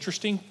it's an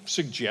interesting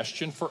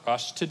suggestion for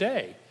us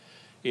today,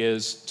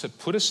 is to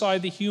put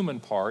aside the human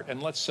part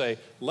and let's say,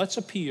 let's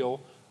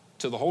appeal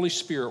to the Holy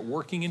Spirit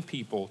working in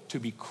people to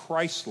be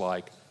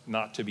Christ-like,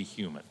 not to be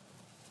human.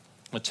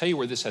 I'll tell you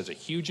where this has a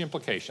huge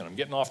implication. I'm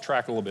getting off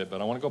track a little bit,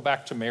 but I want to go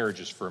back to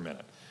marriages for a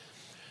minute.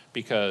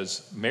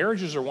 Because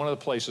marriages are one of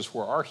the places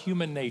where our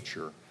human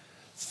nature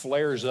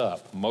flares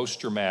up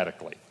most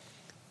dramatically.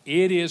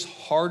 It is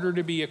harder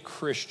to be a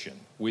Christian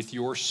with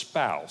your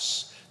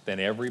spouse than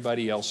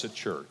everybody else at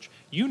church.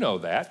 You know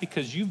that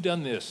because you've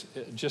done this.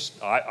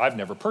 I've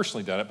never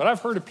personally done it, but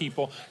I've heard of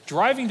people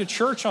driving to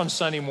church on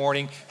Sunday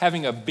morning,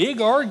 having a big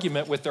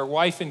argument with their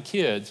wife and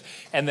kids,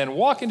 and then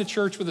walking to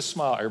church with a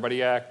smile.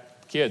 Everybody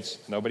act, kids,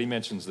 nobody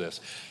mentions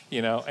this.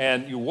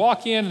 And you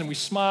walk in and we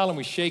smile and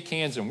we shake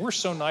hands and we're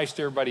so nice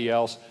to everybody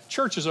else.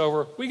 Church is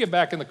over. We get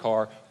back in the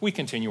car. We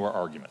continue our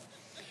argument.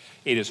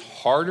 It is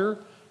harder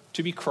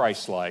to be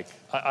Christ-like.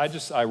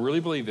 I really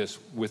believe this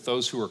with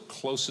those who are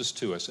closest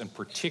to us and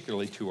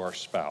particularly to our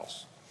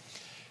spouse.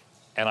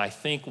 And I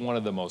think one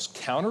of the most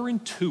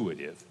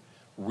counterintuitive,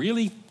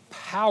 really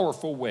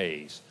powerful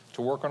ways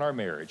to work on our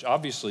marriage,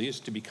 obviously, is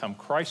to become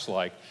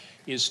Christ-like,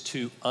 is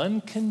to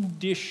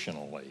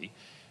unconditionally,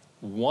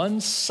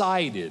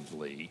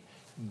 one-sidedly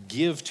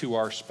give to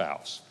our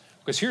spouse.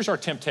 Because here's our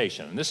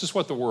temptation, and this is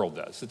what the world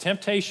does. The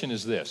temptation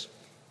is this.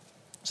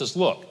 It says,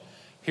 look,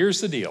 here's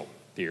the deal,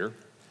 dear.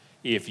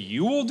 If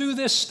you will do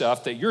this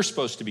stuff that you're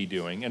supposed to be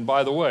doing, and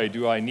by the way,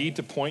 do I need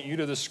to point you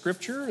to the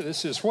scripture?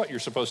 This is what you're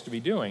supposed to be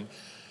doing.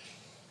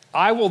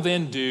 I will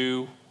then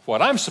do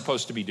what I'm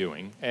supposed to be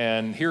doing,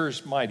 and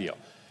here's my deal.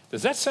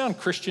 Does that sound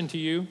Christian to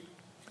you?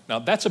 Now,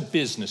 that's a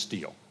business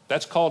deal.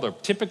 That's called a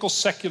typical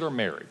secular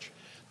marriage.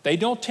 They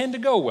don't tend to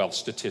go well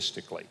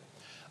statistically.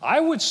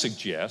 I would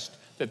suggest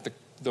that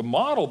the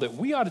model that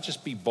we ought to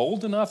just be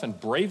bold enough and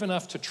brave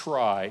enough to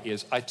try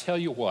is, I tell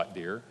you what,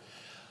 dear,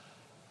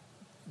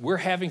 we're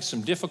having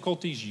some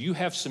difficulties, you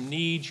have some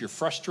needs, you're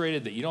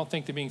frustrated that you don't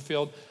think they're being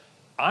filled.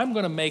 I'm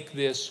going to make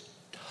this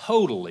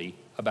totally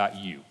about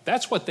you.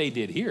 That's what they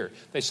did here.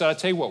 They said, I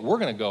tell you what, we're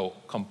going to go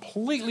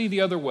completely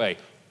the other way.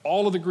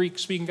 All of the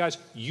Greek-speaking guys,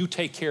 you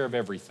take care of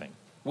everything.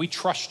 We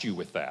trust you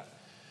with that.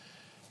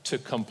 To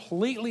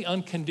completely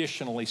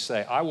unconditionally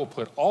say, I will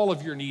put all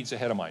of your needs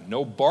ahead of mine.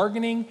 No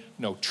bargaining,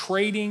 no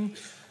trading.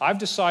 I've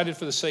decided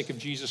for the sake of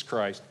Jesus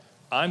Christ,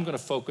 I'm going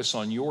to focus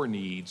on your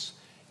needs,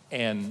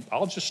 and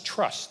I'll just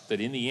trust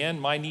that in the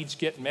end, my needs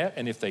get met,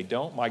 and if they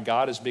don't, my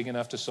God is big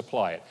enough to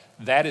supply it.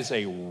 That is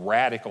a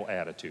radical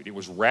attitude. It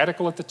was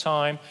radical at the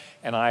time,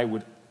 and I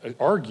would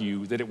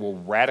argue that it will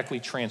radically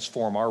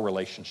transform our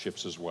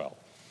relationships as well.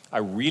 I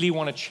really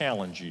want to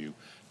challenge you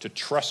to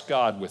trust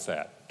God with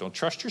that. Don't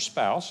trust your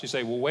spouse. You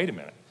say, well, wait a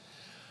minute.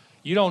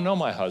 You don't know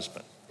my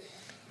husband.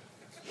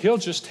 He'll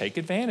just take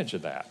advantage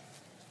of that.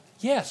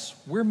 Yes,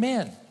 we're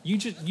men.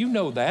 You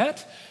know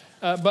that.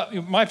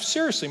 But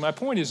seriously, my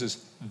point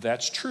is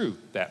that's true.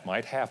 That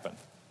might happen.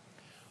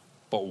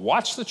 But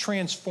watch the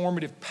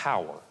transformative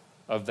power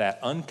of that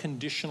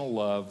unconditional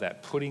love,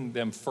 that putting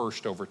them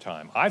first over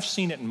time. I've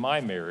seen it in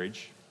my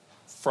marriage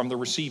from the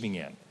receiving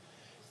end.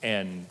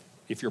 And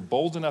if you're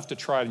bold enough to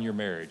try it in your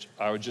marriage,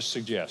 I would just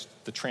suggest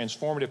the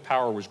transformative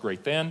power was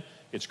great then,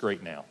 it's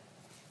great now.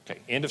 Okay,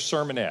 end of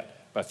sermonette.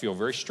 But I feel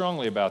very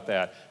strongly about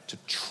that, to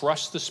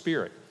trust the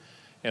Spirit.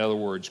 In other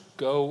words,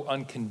 go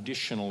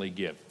unconditionally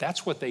give.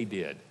 That's what they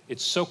did.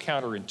 It's so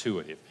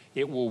counterintuitive.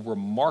 It will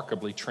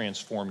remarkably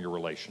transform your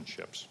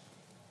relationships.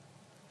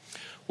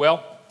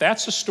 Well,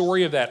 that's the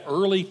story of that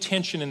early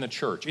tension in the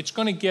church. It's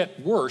going to get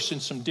worse in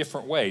some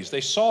different ways.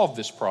 They solved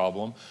this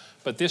problem,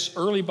 but this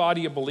early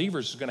body of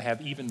believers is going to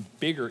have even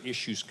bigger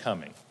issues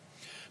coming.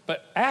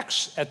 But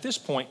Acts, at this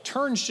point,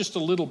 turns just a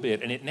little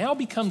bit, and it now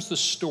becomes the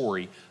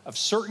story of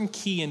certain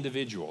key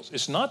individuals.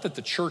 It's not that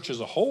the church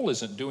as a whole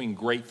isn't doing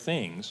great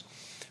things,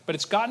 but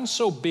it's gotten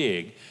so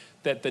big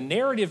that the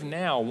narrative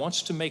now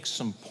wants to make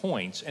some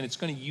points, and it's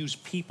going to use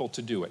people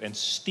to do it. And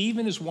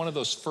Stephen is one of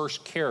those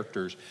first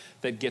characters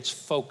that gets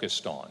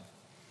focused on.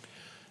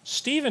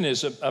 Stephen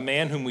is a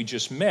man whom we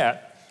just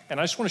met, and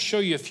I just want to show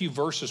you a few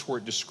verses where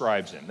it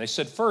describes him. They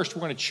said, first,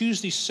 we're going to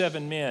choose these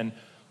 7 men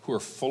who are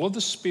full of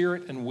the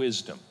Spirit and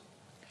wisdom.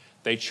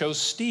 They chose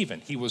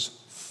Stephen. He was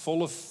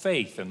full of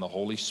faith in the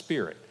Holy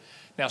Spirit.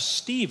 Now,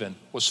 Stephen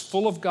was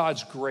full of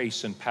God's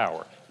grace and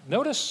power.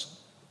 Notice,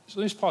 so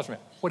let me just pause for a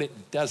minute, what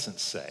it doesn't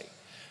say.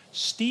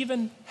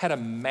 Stephen had a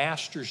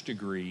master's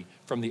degree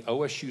from the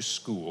OSU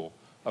School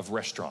of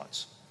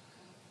Restaurants.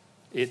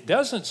 It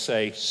doesn't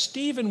say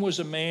Stephen was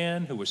a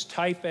man who was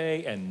type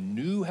A and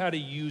knew how to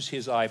use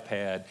his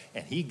iPad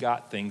and he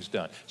got things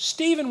done.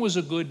 Stephen was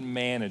a good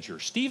manager.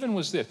 Stephen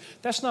was this.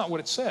 That's not what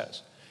it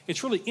says.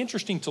 It's really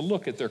interesting to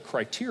look at their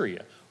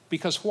criteria.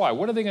 Because why?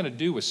 What are they going to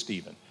do with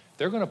Stephen?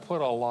 They're going to put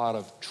a lot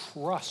of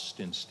trust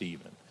in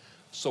Stephen.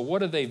 So what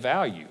do they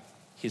value?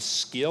 His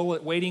skill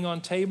at waiting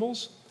on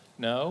tables?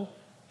 No,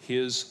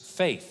 his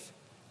faith,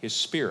 his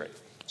spirit.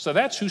 So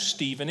that's who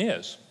Stephen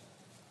is.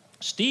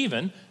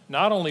 Stephen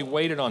not only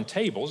waited on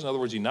tables, in other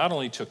words, he not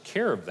only took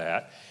care of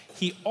that,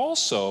 he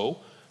also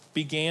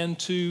began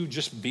to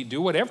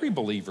do what every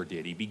believer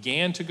did. He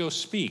began to go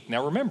speak.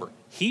 Now remember,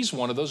 he's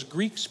one of those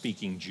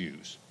Greek-speaking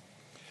Jews.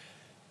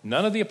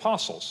 None of the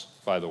apostles,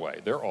 by the way,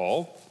 they're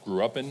all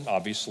grew up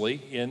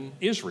obviously in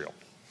Israel.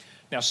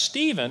 Now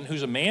Stephen,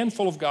 who's a man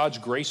full of God's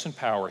grace and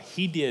power,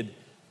 he did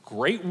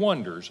great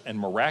wonders and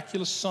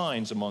miraculous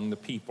signs among the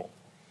people.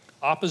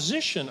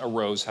 Opposition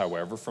arose,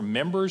 however, from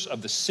members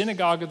of the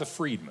synagogue of the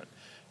freedmen,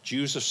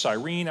 Jews of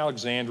Cyrene,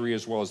 Alexandria,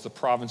 as well as the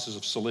provinces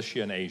of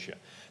Cilicia and Asia.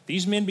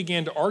 These men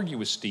began to argue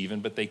with Stephen,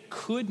 but they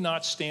could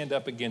not stand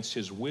up against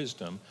his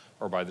wisdom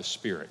or by the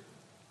Spirit.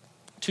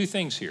 Two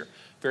things here,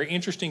 very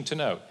interesting to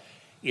note.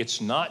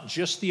 It's not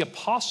just the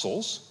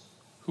apostles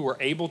who are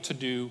able to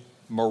do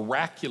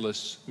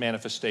miraculous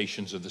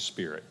manifestations of the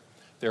Spirit.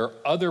 There are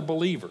other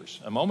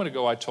believers. A moment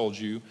ago I told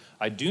you,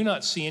 I do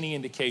not see any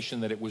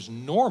indication that it was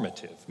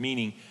normative,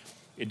 meaning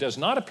it does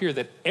not appear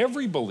that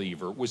every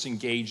believer was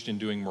engaged in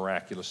doing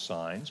miraculous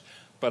signs,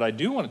 but I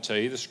do want to tell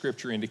you the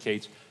scripture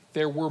indicates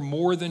there were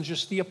more than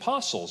just the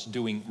apostles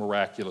doing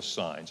miraculous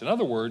signs. In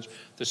other words,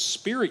 the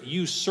Spirit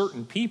used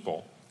certain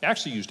people,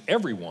 actually used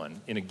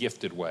everyone in a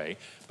gifted way,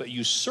 but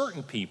used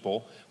certain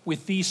people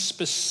with these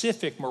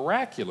specific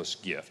miraculous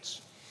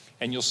gifts.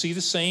 And you'll see the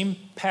same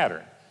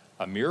pattern.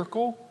 A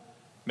miracle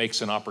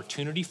makes an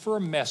opportunity for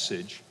a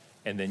message,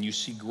 and then you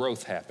see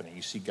growth happening.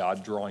 You see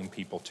God drawing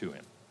people to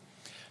him.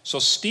 So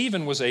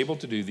Stephen was able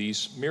to do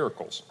these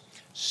miracles.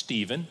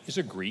 Stephen is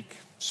a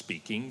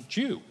Greek-speaking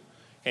Jew,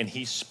 and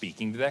he's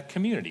speaking to that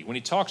community. When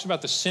he talks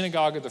about the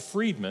synagogue of the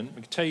freedmen,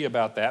 I can tell you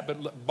about that,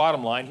 but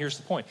bottom line, here's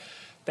the point.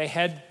 They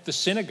had the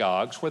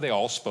synagogues where they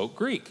all spoke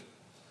Greek.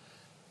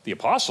 The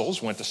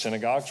apostles went to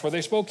synagogues where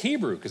they spoke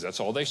Hebrew, because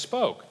that's all they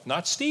spoke.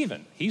 Not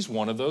Stephen. He's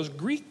one of those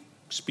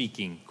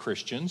Greek-speaking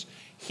Christians.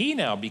 He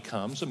now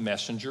becomes a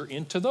messenger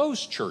into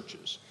those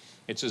churches.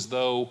 It's as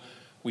though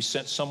we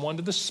sent someone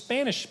to the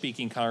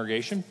Spanish-speaking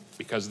congregation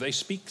because they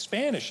speak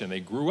Spanish and they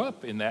grew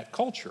up in that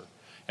culture.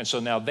 And so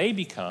now they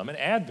become an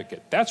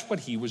advocate. That's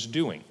what he was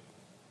doing.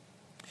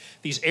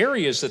 These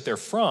areas that they're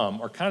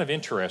from are kind of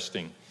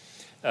interesting.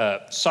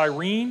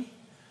 Cyrene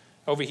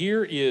over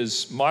here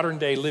is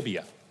modern-day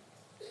Libya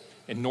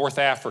in North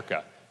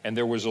Africa, and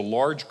there was a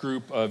large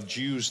group of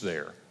Jews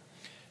there.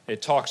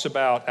 It talks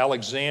about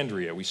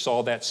Alexandria. We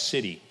saw that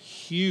city,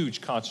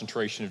 huge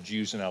concentration of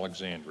Jews in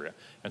Alexandria,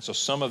 and so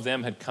some of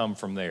them had come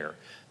from there.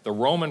 The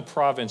Roman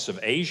province of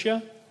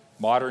Asia,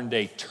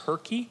 modern-day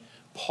Turkey.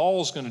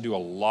 Paul's going to do a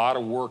lot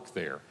of work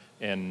there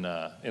in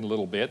a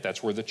little bit.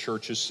 That's where the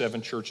churches,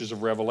 7 churches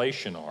of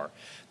Revelation are.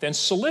 Then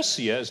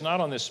Cilicia is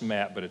not on this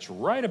map, but it's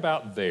right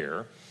about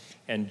there,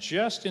 and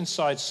just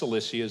inside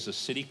Cilicia is a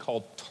city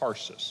called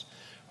Tarsus.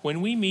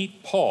 When we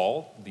meet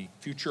Paul, the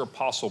future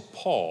apostle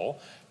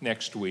Paul,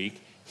 next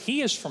week,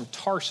 he is from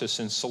Tarsus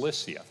in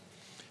Cilicia.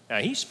 Now,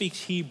 he speaks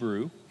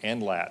Hebrew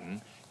and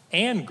Latin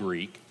and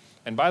Greek.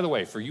 And by the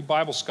way, for you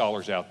Bible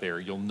scholars out there,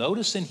 you'll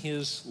notice in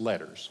his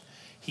letters,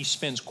 he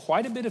spends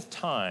quite a bit of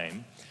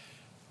time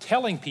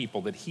telling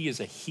people that he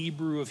is a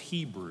Hebrew of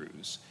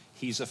Hebrews.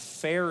 He's a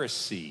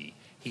Pharisee.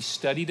 He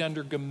studied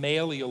under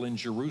Gamaliel in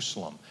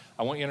Jerusalem.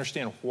 I want you to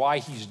understand why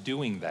he's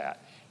doing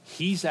that.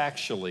 He's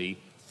actually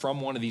from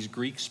one of these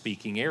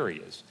Greek-speaking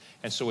areas.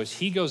 And so as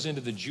he goes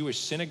into the Jewish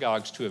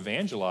synagogues to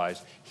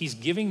evangelize, he's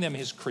giving them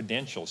his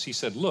credentials. He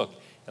said, look,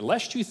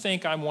 unless you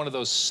think I'm one of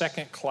those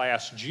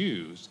second-class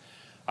Jews,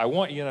 I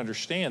want you to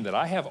understand that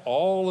I have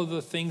all of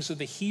the things of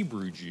the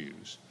Hebrew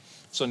Jews.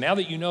 So now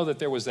that you know that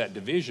there was that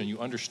division, you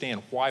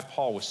understand why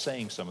Paul was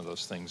saying some of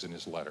those things in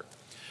his letter.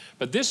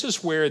 But this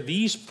is where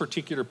these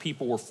particular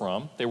people were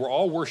from. They were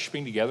all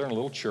worshiping together in a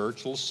little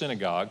church, a little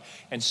synagogue,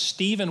 and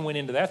Stephen went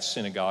into that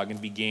synagogue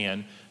and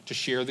began to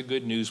share the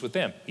good news with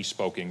them. He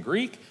spoke in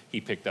Greek.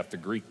 He picked up the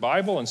Greek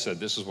Bible and said,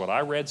 this is what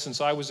I read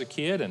since I was a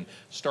kid, and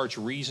starts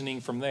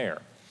reasoning from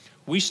there.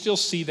 We still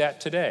see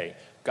that today.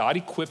 God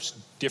equips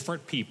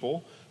different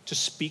people to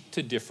speak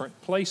to different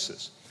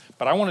places.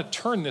 But I want to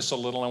turn this a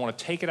little. I want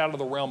to take it out of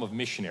the realm of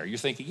missionary. You're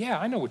thinking, yeah,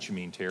 I know what you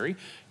mean, Terry.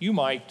 You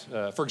might,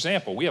 for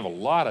example, we have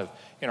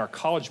in our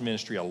college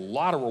ministry, a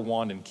lot of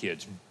Rwandan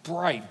kids,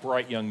 bright,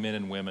 bright young men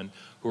and women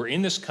who are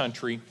in this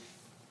country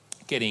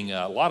getting,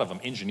 a lot of them,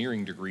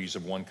 engineering degrees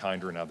of one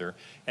kind or another,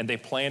 and they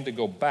plan to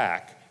go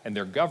back, and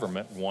their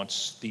government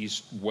wants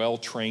these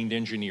well-trained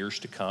engineers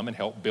to come and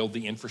help build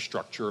the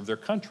infrastructure of their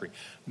country.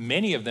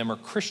 Many of them are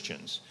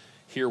Christians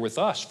here with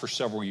us for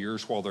several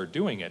years while they're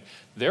doing it.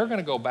 They're going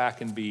to go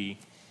back and be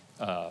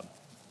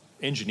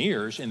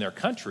engineers in their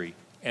country,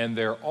 and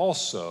they're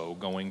also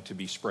going to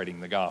be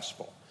spreading the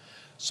gospel.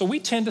 So we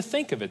tend to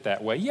think of it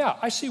that way. Yeah,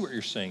 I see what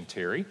you're saying,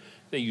 Terry.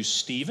 They used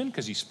Stephen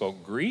because he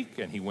spoke Greek,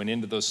 and he went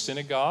into those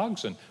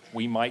synagogues, and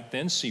we might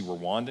then see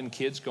Rwandan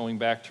kids going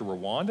back to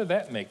Rwanda.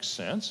 That makes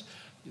sense.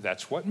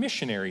 That's what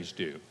missionaries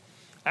do.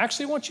 I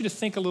actually want you to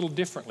think a little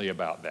differently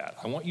about that.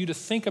 I want you to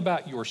think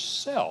about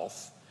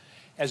yourself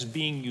as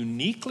being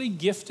uniquely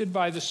gifted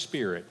by the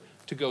Spirit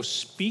to go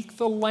speak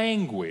the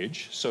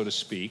language, so to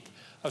speak,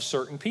 of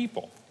certain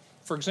people.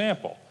 For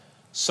example,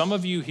 some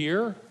of you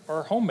here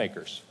are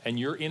homemakers, and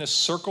you're in a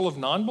circle of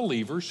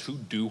non-believers who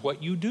do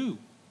what you do.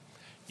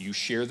 You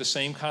share the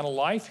same kind of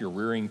life. You're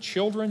rearing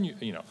children.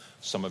 You know,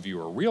 some of you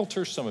are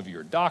realtors, some of you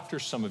are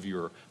doctors, some of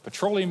you are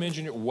petroleum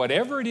engineers.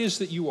 Whatever it is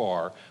that you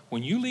are,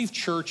 when you leave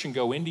church and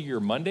go into your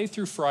Monday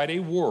through Friday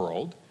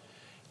world,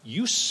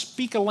 you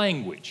speak a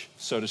language,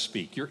 so to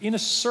speak. You're in a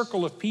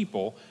circle of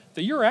people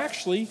that you're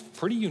actually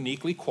pretty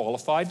uniquely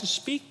qualified to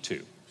speak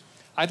to.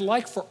 I'd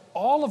like for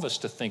all of us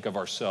to think of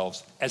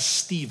ourselves as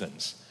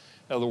Stephens.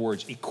 In other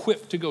words,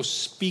 equipped to go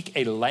speak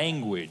a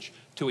language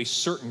to a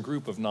certain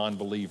group of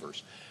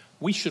non-believers.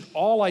 We should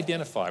all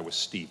identify with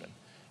Stephen.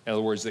 In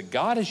other words, that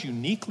God has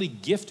uniquely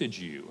gifted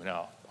you.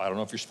 Now, I don't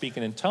know if you're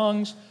speaking in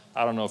tongues.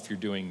 I don't know if you're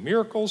doing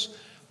miracles.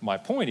 My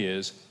point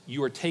is,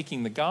 you are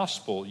taking the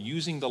gospel,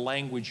 using the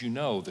language you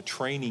know, the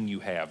training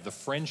you have, the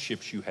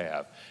friendships you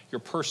have, your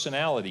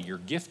personality, your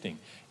gifting.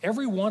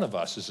 Every one of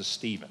us is a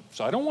Stephen.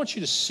 So I don't want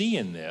you to see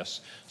in this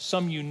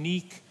some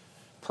unique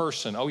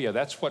person. Oh yeah,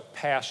 that's what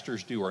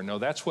pastors do, or no,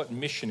 that's what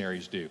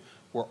missionaries do.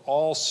 We're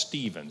all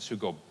Stephens who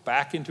go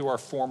back into our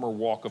former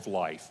walk of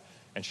life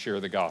and share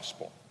the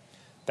gospel.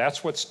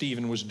 That's what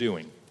Stephen was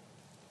doing.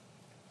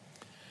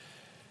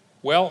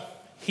 Well,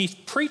 he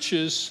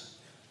preaches.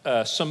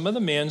 Some of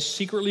the men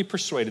secretly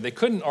persuaded. They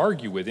couldn't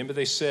argue with him, but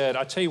they said,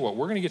 I tell you what,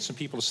 we're going to get some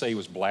people to say he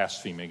was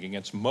blaspheming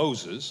against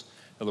Moses.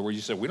 In other words,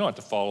 he said, we don't have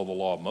to follow the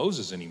law of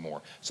Moses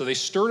anymore. So they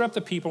stirred up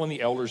the people and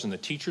the elders and the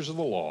teachers of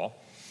the law,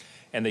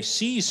 and they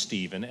seized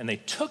Stephen, and they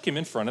took him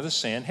in front of the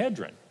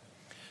Sanhedrin.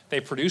 They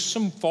produced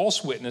some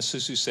false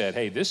witnesses who said,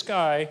 hey, this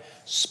guy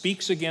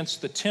speaks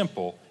against the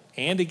temple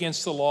and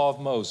against the law of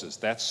Moses.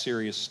 That's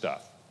serious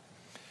stuff.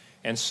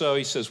 And so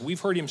he says,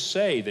 we've heard him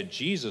say that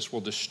Jesus will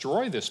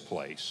destroy this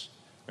place.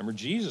 Remember,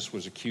 Jesus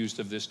was accused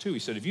of this too. He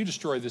said, if you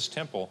destroy this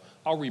temple,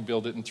 I'll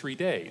rebuild it in 3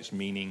 days,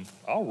 meaning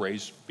I'll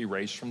be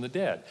raised from the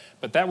dead.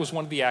 But that was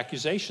one of the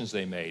accusations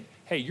they made.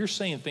 Hey, you're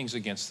saying things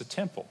against the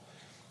temple.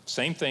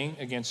 Same thing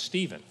against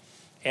Stephen.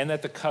 And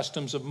that the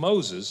customs of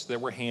Moses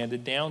that were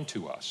handed down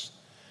to us.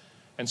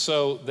 And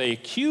so they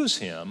accuse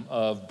him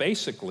of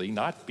basically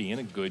not being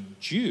a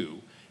good Jew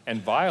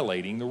and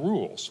violating the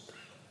rules.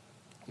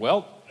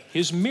 Well,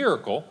 his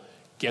miracle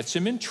gets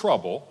him in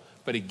trouble,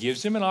 but it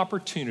gives him an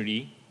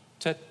opportunity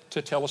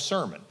to tell a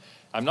sermon.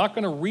 I'm not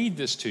going to read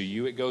this to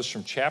you. It goes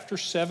from chapter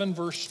 7,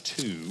 verse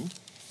 2,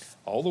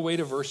 all the way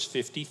to verse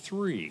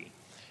 53.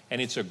 And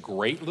it's a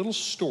great little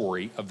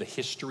story of the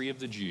history of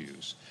the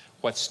Jews.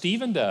 What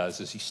Stephen does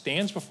is he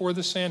stands before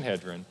the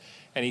Sanhedrin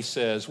and he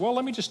says, well,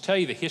 let me just tell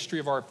you the history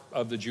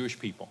of the Jewish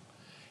people.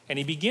 And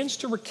he begins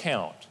to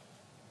recount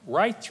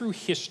right through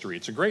history.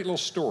 It's a great little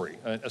story,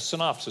 a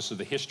synopsis of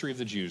the history of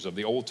the Jews, of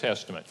the Old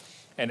Testament.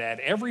 And at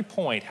every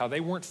point, how they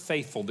weren't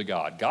faithful to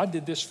God. God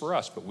did this for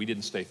us, but we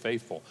didn't stay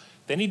faithful.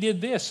 Then he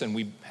did this, and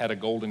we had a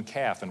golden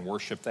calf and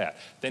worshiped that.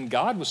 Then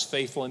God was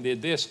faithful and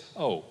did this.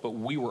 Oh, but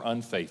we were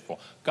unfaithful.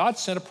 God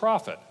sent a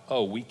prophet.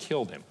 Oh, we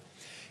killed him.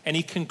 And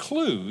he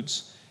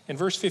concludes in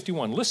verse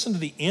 51. Listen to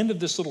the end of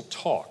this little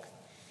talk.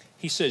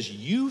 He says,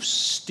 you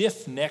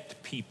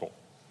stiff-necked people,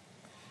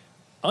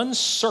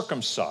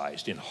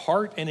 uncircumcised in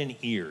heart and in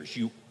ears,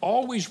 you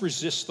always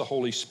resist the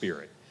Holy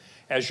Spirit.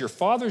 As your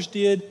fathers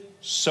did,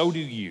 so do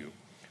you.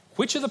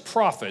 Which of the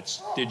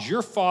prophets did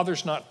your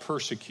fathers not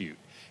persecute?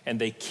 And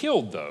they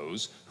killed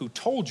those who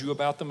told you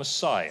about the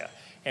Messiah.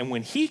 And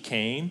when he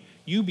came,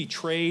 you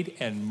betrayed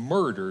and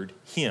murdered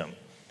him.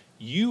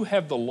 You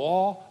have the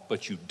law,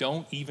 but you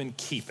don't even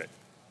keep it.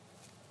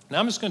 Now,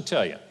 I'm just going to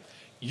tell you,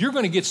 you're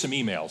going to get some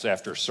emails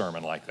after a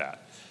sermon like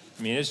that.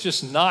 I mean, it's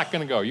just not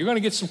going to go. You're going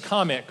to get some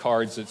comment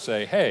cards that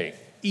say, hey,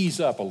 ease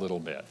up a little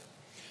bit.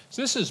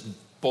 So this is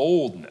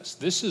boldness.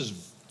 This is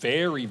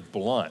very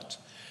blunt.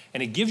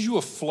 And it gives you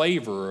a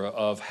flavor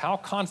of how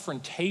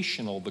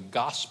confrontational the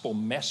gospel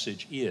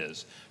message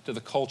is to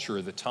the culture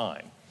of the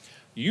time.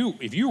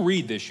 If you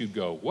read this, you'd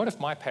go, what if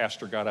my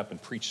pastor got up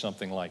and preached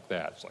something like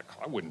that? It's like,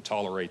 I wouldn't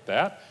tolerate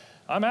that.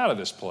 I'm out of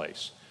this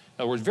place.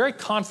 In other words, very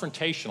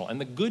confrontational. And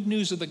the good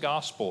news of the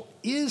gospel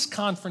is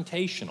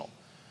confrontational.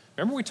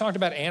 Remember we talked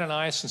about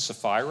Ananias and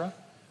Sapphira?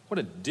 What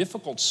a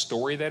difficult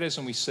story that is.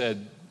 And we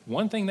said,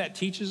 one thing that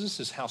teaches us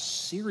is how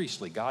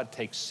seriously God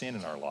takes sin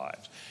in our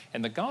lives.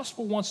 And the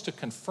gospel wants to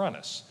confront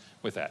us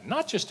with that,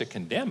 not just to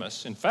condemn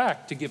us, in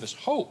fact, to give us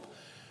hope.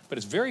 But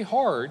it's very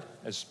hard,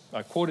 as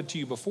I quoted to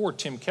you before,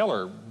 Tim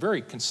Keller,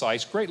 very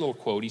concise, great little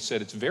quote. He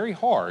said, it's very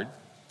hard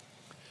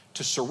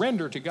to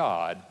surrender to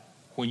God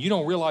when you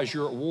don't realize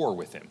you're at war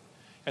with him.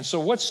 And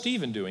so what's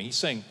Stephen doing? He's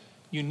saying,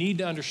 you need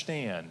to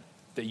understand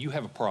that you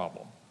have a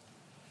problem.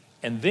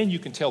 And then you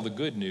can tell the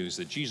good news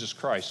that Jesus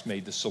Christ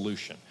made the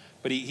solution.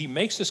 But he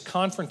makes this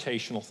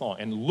confrontational thought.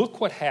 And look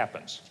what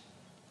happens.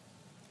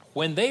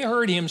 When they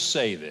heard him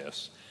say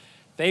this,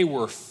 they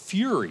were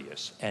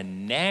furious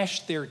and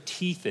gnashed their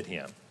teeth at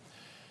him.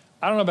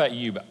 I don't know about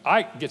you, but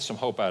I get some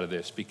hope out of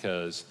this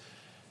because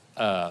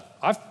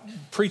I've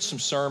preached some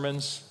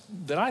sermons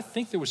that I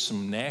think there was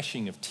some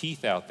gnashing of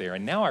teeth out there,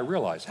 and now I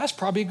realize that's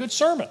probably a good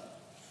sermon,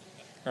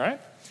 all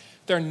right?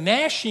 They're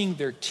gnashing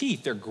their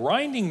teeth. They're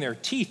grinding their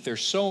teeth. They're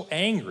so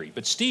angry.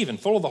 But Stephen,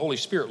 full of the Holy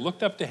Spirit,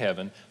 looked up to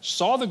heaven,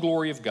 saw the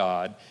glory of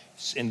God,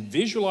 and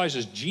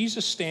visualizes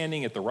Jesus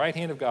standing at the right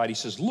hand of God. He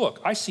says,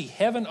 look, I see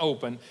heaven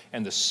open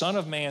and the Son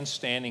of Man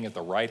standing at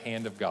the right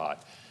hand of God.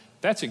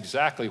 That's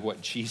exactly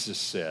what Jesus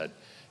said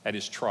at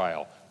his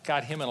trial.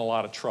 Got him in a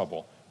lot of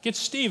trouble. Gets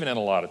Stephen in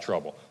a lot of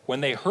trouble. When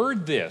they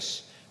heard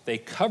this, they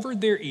covered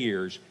their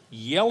ears,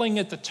 yelling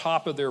at the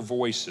top of their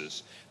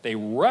voices. They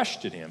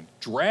rushed at him,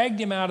 dragged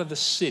him out of the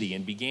city,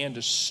 and began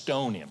to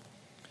stone him.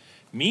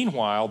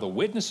 Meanwhile, the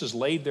witnesses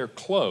laid their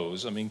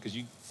clothes, because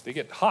they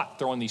get hot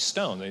throwing these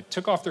stones. They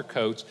took off their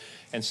coats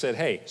and said,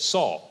 hey,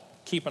 Saul,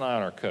 keep an eye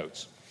on our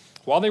coats.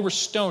 While they were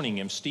stoning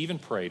him, Stephen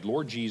prayed,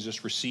 Lord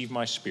Jesus, receive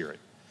my spirit.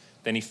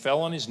 Then he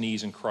fell on his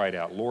knees and cried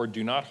out, Lord,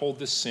 do not hold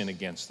this sin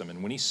against them.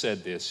 And when he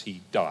said this,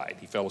 he died.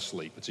 He fell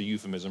asleep. It's a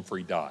euphemism for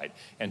he died.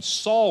 And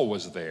Saul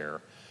was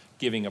there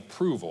giving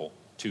approval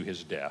to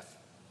his death.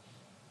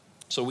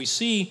 So we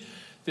see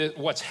that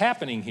what's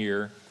happening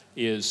here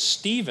is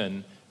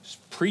Stephen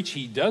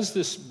he does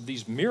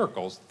these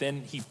miracles,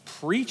 then he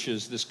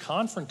preaches this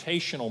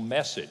confrontational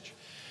message.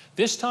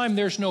 This time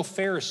there's no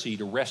Pharisee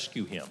to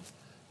rescue him,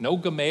 no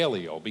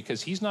Gamaliel,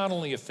 because he's not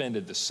only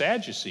offended the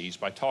Sadducees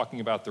by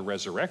talking about the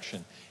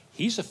resurrection,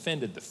 he's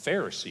offended the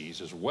Pharisees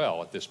as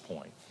well at this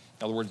point.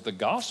 In other words, the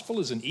gospel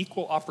is an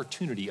equal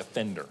opportunity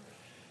offender.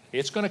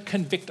 It's going to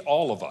convict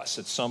all of us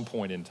at some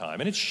point in time.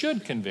 And it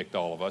should convict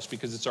all of us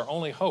because it's our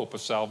only hope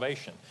of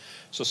salvation.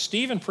 So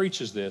Stephen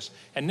preaches this.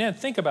 And then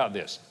think about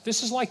this.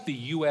 This is like the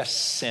U.S.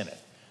 Senate.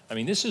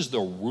 This is the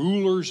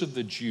rulers of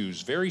the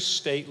Jews, very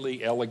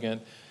stately,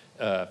 elegant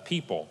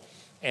people.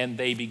 And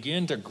they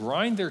begin to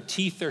grind their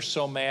teeth. They're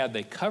so mad.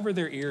 They cover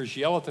their ears,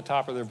 yell at the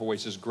top of their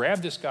voices,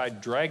 grab this guy,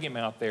 drag him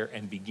out there,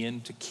 and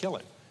begin to kill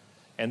him.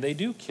 And they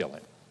do kill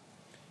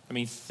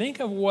him.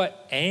 Think of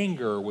what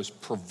anger was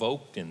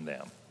provoked in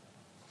them.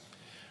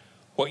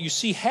 What you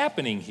see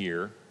happening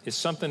here is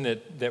something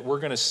that we're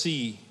going to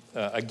see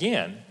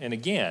again and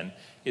again,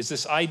 is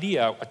this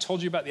idea. I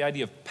told you about the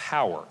idea of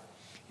power.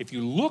 If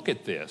you look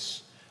at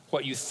this,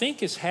 what you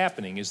think is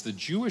happening is the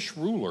Jewish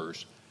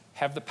rulers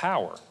have the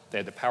power. They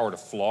had the power to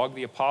flog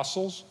the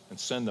apostles and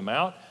send them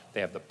out. They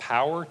have the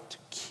power to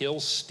kill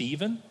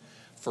Stephen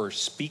for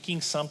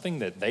speaking something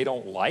that they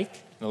don't like.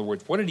 In other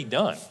words, what had he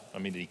done?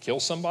 Did he kill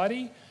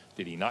somebody?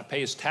 Did he not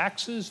pay his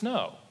taxes?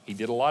 No. He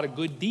did a lot of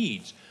good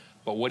deeds.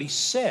 But what he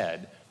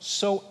said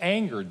so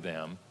angered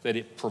them that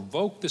it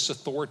provoked this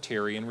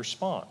authoritarian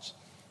response.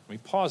 Let me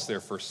pause there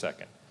for a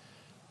second.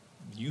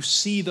 You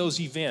see those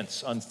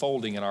events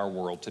unfolding in our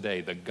world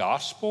today. The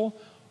gospel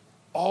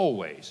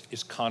always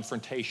is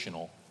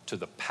confrontational to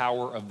the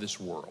power of this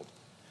world.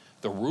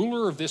 The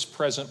ruler of this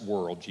present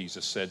world,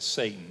 Jesus said,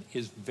 Satan,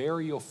 is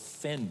very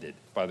offended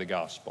by the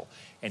gospel.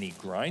 And he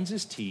grinds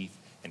his teeth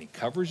and he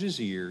covers his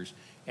ears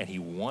and he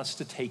wants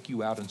to take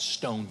you out and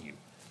stone you.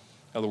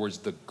 In other words,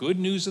 the good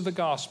news of the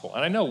gospel.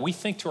 And I know we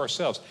think to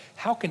ourselves,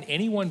 how can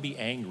anyone be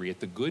angry at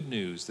the good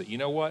news that, you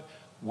know what,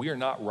 we are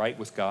not right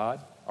with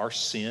God. Our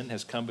sin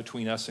has come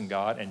between us and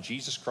God, and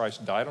Jesus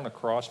Christ died on a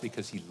cross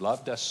because he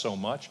loved us so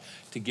much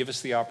to give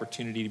us the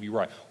opportunity to be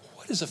right.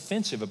 What is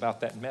offensive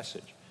about that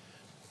message?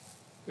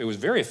 It was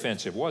very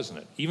offensive, wasn't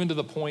it? Even to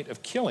the point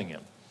of killing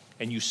him.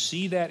 And you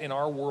see that in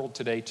our world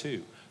today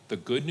too. The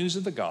good news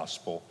of the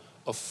gospel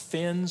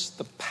offends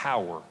the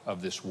power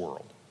of this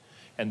world.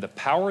 And the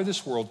power of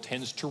this world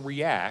tends to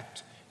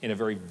react in a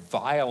very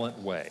violent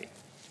way.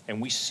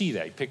 And we see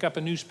that. You pick up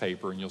a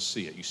newspaper and you'll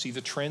see it. You see the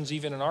trends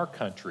even in our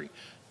country,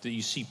 that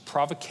you see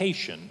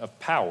provocation of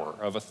power,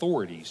 of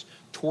authorities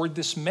toward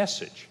this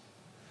message.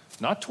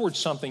 Not towards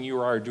something you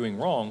or I are doing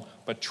wrong,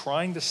 but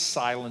trying to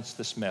silence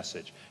this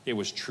message. It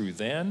was true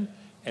then,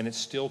 and it's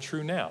still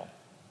true now.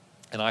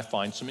 And I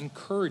find some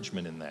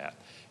encouragement in that.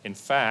 In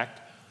fact,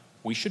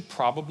 we should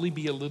probably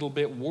be a little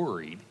bit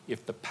worried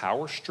if the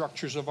power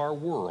structures of our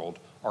world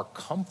are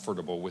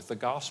comfortable with the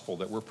gospel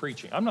that we're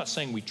preaching. I'm not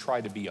saying we try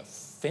to be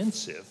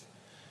offensive.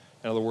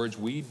 In other words,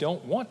 we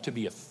don't want to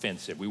be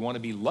offensive. We want to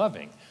be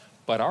loving.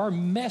 But our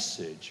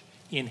message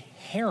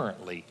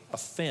inherently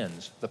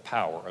offends the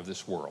power of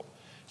this world.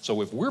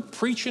 So if we're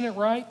preaching it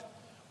right,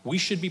 we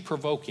should be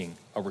provoking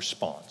a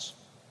response.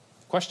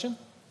 Question?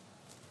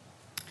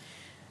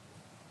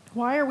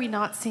 Why are we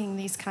not seeing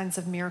these kinds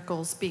of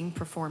miracles being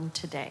performed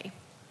today?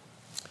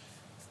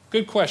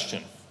 Good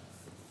question.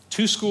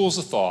 Two schools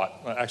of thought.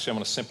 Actually, I'm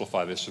going to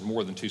simplify this. There's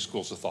more than two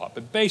schools of thought,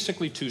 but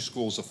basically two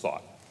schools of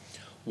thought.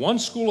 One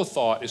school of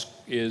thought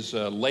is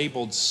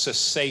labeled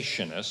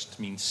cessationist,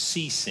 means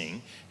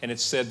ceasing, and it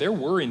said there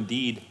were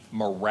indeed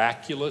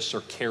miraculous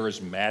or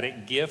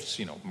charismatic gifts,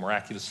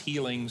 miraculous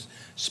healings,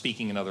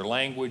 speaking in other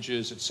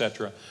languages,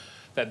 etc.,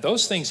 that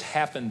those things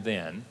happened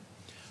then,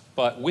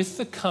 but with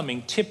the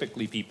coming,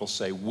 typically people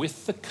say,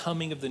 with the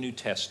coming of the New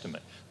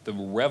Testament, the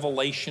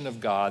revelation of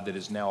God that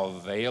is now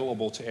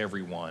available to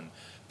everyone,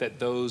 that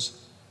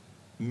those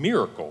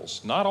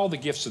miracles, not all the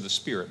gifts of the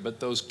Spirit, but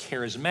those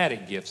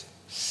charismatic gifts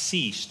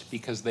ceased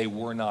because they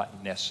were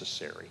not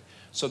necessary.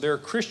 So there are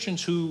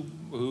Christians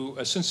who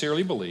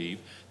sincerely believe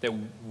that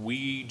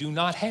we do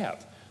not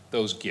have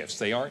those gifts.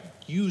 They aren't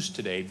used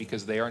today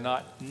because they are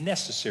not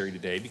necessary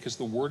today because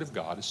the Word of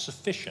God is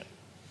sufficient.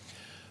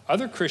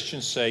 Other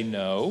Christians say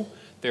no.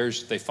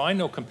 They find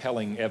no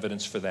compelling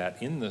evidence for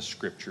that in the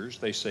Scriptures.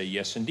 They say,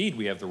 yes, indeed,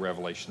 we have the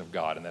revelation of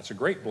God, and that's a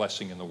great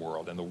blessing in the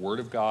world, and the Word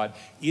of God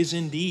is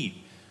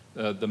indeed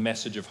the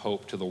message of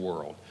hope to the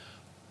world.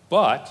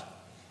 But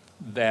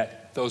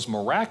that those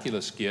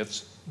miraculous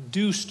gifts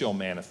do still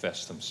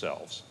manifest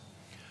themselves.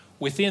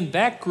 Within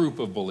that group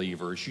of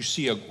believers, you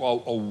see a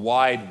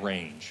wide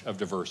range of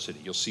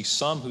diversity. You'll see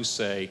some who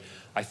say,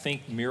 I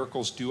think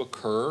miracles do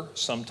occur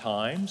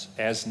sometimes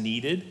as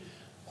needed,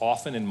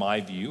 often in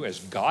my view, as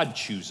God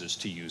chooses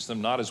to use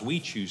them, not as we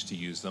choose to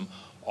use them,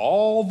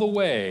 all the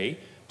way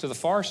to the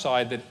far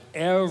side that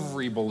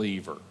every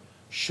believer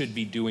should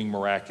be doing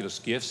miraculous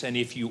gifts, and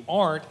if you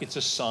aren't, it's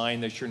a sign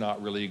that you're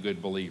not really a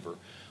good believer.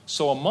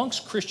 So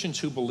amongst Christians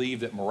who believe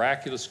that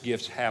miraculous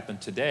gifts happen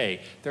today,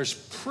 there's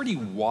pretty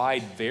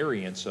wide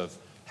variance of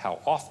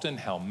how often,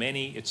 how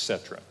many,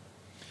 etc.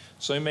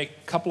 So let me make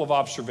a couple of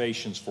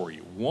observations for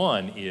you.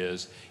 One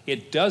is,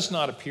 it does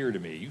not appear to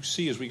me, you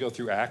see as we go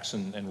through Acts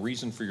and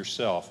reason for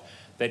yourself,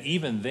 that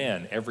even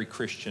then every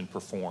Christian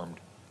performed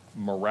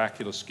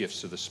miraculous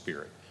gifts of the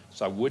Spirit.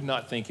 So I would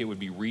not think it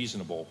would be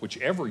reasonable,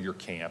 whichever your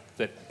camp,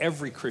 that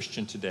every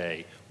Christian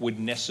today would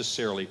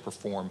necessarily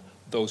perform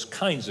those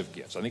kinds of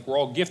gifts. I think we're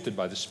all gifted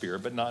by the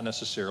Spirit, but not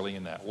necessarily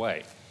in that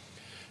way.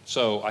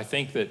 So I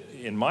think that,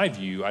 in my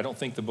view, I don't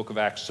think the book of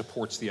Acts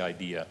supports the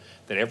idea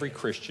that every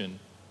Christian,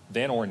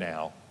 then or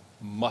now,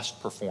 must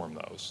perform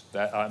those.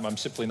 I'm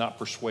simply not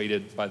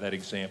persuaded by that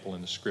example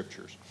in the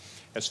Scriptures.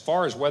 As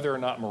far as whether or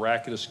not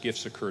miraculous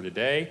gifts occur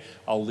today,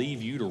 I'll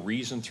leave you to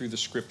reason through the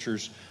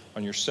Scriptures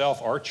on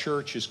yourself. Our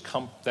church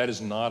that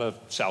is not a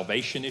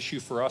salvation issue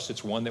for us.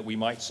 It's one that we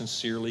might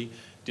sincerely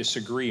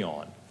disagree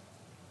on.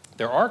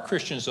 There are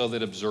Christians, though,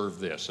 that observe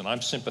this, and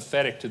I'm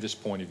sympathetic to this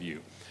point of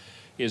view,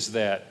 is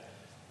that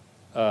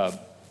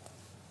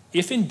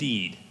if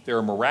indeed there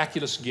are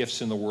miraculous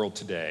gifts in the world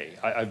today,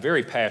 I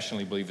very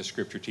passionately believe the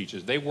Scripture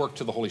teaches they work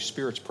to the Holy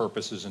Spirit's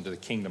purposes and to the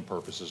kingdom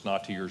purposes,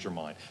 not to yours or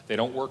mine. They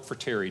don't work for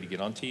Terry to get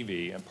on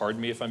TV, and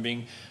pardon me if I'm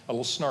being a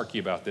little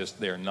snarky about this,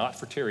 they're not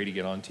for Terry to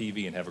get on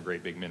TV and have a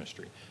great big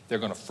ministry. They're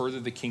going to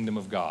further the kingdom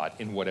of God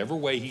in whatever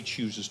way he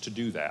chooses to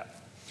do that.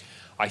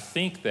 I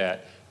think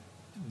that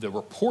the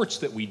reports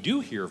that we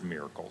do hear of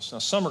miracles, now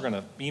some are going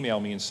to email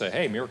me and say,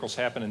 hey, miracles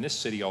happen in this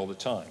city all the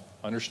time.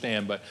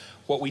 Understand, but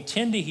what we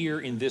tend to hear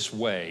in this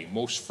way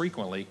most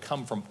frequently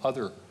come from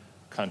other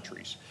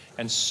countries.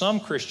 And some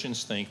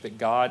Christians think that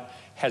God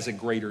has a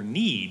greater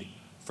need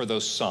for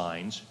those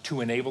signs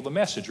to enable the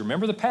message.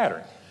 Remember the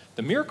pattern.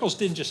 The miracles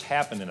didn't just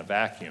happen in a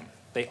vacuum.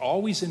 They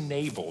always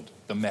enabled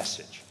the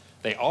message.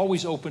 They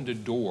always opened a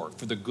door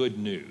for the good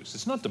news.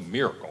 It's not the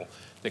miracle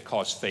that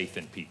caused faith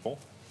in people.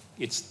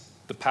 It's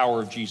the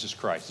power of Jesus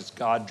Christ. It's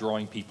God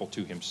drawing people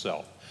to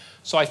himself.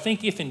 So I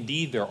think if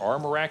indeed there are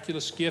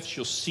miraculous gifts,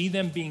 you'll see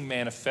them being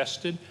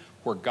manifested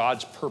where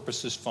God's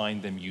purposes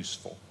find them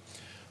useful.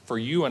 For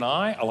you and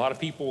I, a lot of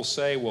people will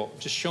say, well,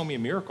 just show me a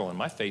miracle and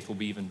my faith will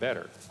be even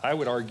better. I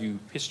would argue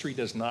history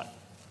does not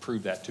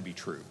prove that to be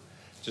true.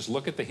 Just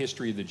look at the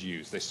history of the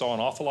Jews. They saw an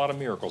awful lot of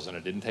miracles and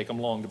it didn't take them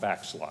long to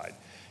backslide.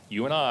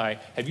 You and I,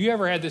 have you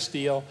ever had this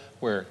deal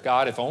where,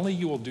 God, if only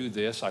you will do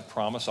this, I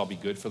promise I'll be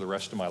good for the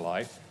rest of my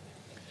life?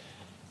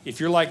 If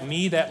you're like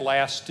me, that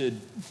lasted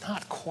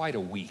not quite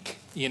a week,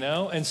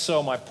 And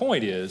so my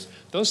point is,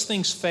 those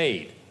things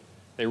fade.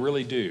 They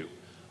really do.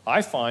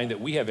 I find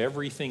that we have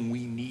everything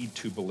we need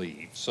to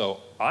believe. So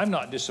I'm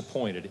not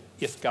disappointed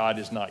if God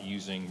is not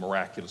using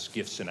miraculous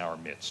gifts in our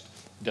midst.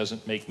 It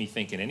doesn't make me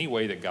think in any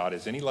way that God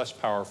is any less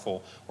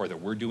powerful or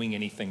that we're doing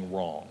anything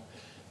wrong.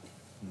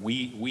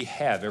 We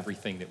have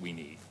everything that we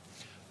need.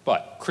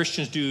 But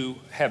Christians do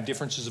have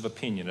differences of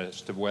opinion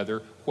as to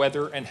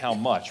whether and how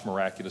much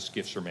miraculous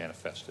gifts are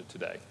manifested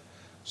today.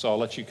 So I'll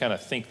let you kind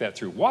of think that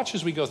through. Watch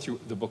as we go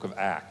through the book of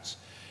Acts.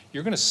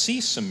 You're going to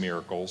see some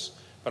miracles,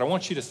 but I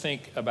want you to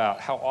think about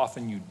how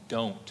often you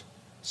don't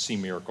see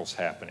miracles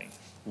happening.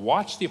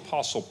 Watch the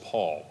Apostle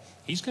Paul.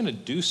 He's going to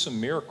do some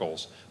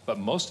miracles, but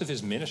most of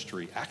his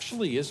ministry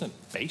actually isn't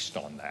based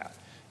on that.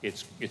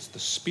 It's the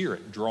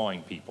Spirit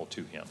drawing people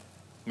to him.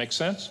 Make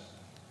sense?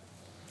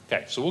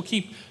 Okay, so we'll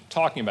keep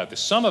talking about this.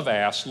 Some have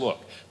asked,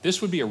 look,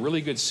 this would be a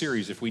really good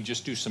series if we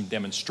just do some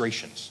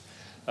demonstrations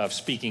of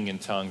speaking in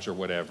tongues or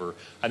whatever.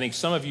 I think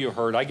some of you have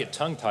heard I get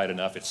tongue-tied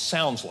enough, it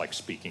sounds like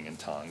speaking in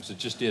tongues. It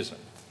just isn't.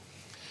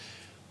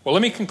 Well,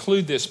 let me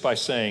conclude this by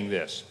saying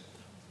this.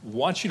 I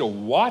want you to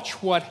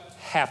watch what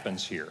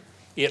happens here.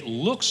 It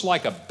looks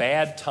like a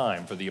bad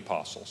time for the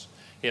apostles.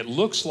 It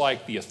looks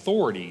like the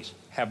authorities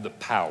have the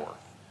power.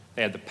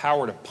 They had the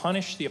power to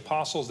punish the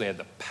apostles. They had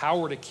the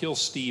power to kill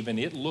Stephen.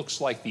 It looks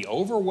like the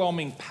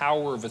overwhelming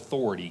power of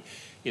authority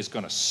is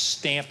going to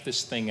stamp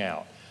this thing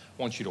out.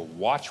 I want you to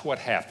watch what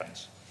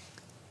happens.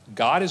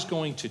 God is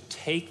going to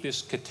take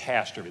this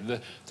catastrophe,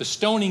 the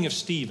stoning of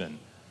Stephen.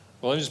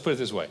 Well, let me just put it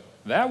this way.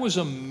 That was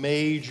a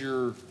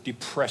major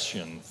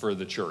depression for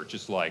the church.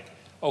 It's like,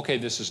 okay,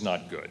 this is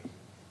not good.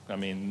 I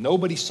mean,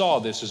 nobody saw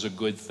this as a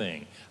good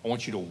thing. I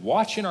want you to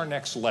watch in our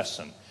next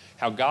lesson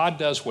how God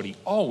does what he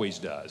always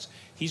does.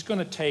 He's going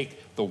to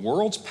take the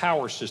world's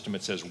power system.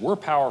 It says, we're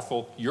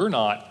powerful, you're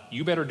not,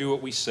 you better do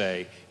what we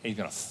say, and he's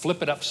going to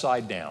flip it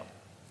upside down,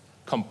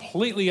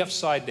 completely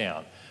upside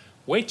down.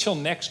 Wait till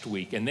next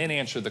week and then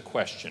answer the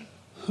question,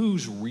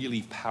 who's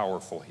really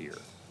powerful here?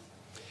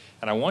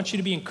 And I want you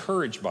to be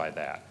encouraged by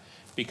that,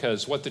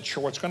 because what's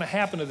going to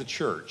happen to the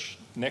church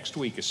next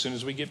week, as soon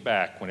as we get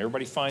back, when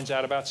everybody finds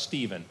out about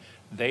Stephen,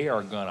 they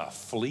are going to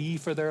flee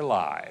for their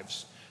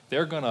lives.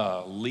 They're going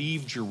to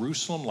leave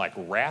Jerusalem like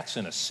rats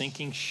in a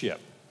sinking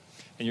ship.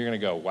 And you're going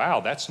to go,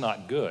 wow, that's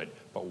not good.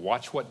 But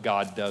watch what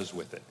God does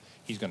with it.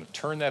 He's going to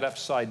turn that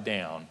upside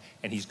down,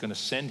 and he's going to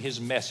send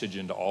his message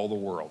into all the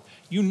world.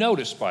 You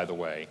notice, by the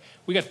way,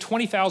 we got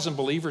 20,000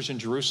 believers in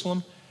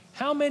Jerusalem.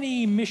 How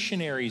many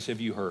missionaries have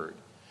you heard?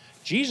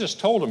 Jesus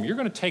told them, you're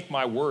going to take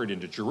my word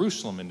into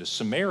Jerusalem, into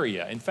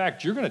Samaria. In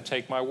fact, you're going to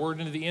take my word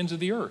into the ends of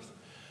the earth.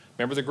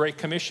 Remember the Great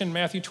Commission,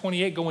 Matthew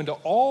 28, go into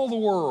all the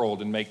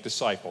world and make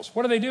disciples.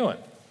 What are they doing?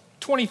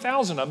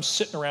 20,000 of them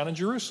sitting around in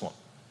Jerusalem.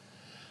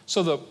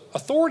 So the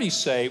authorities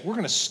say, we're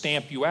going to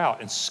stamp you out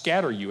and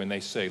scatter you. And they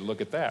say, look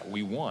at that,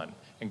 we won.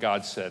 And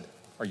God said,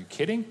 are you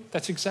kidding?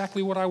 That's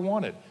exactly what I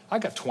wanted. I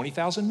got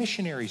 20,000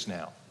 missionaries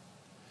now.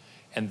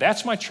 And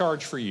that's my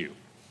charge for you.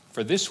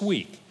 For this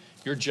week,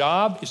 your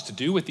job is to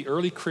do what the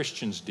early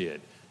Christians did.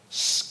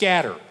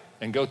 Scatter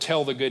and go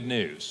tell the good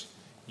news.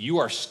 You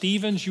are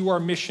Stephens, you are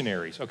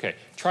missionaries. Okay,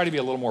 try to be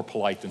a little more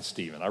polite than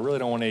Stephen. I really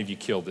don't want any of you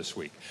killed this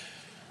week.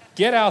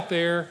 Get out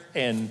there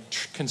and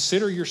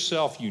consider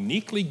yourself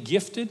uniquely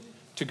gifted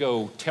to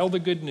go tell the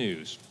good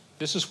news.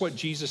 This is what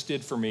Jesus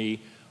did for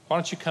me. Why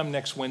don't you come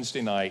next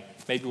Wednesday night?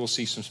 Maybe we'll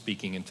see some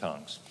speaking in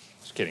tongues.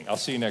 Just kidding. I'll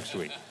see you next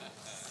week.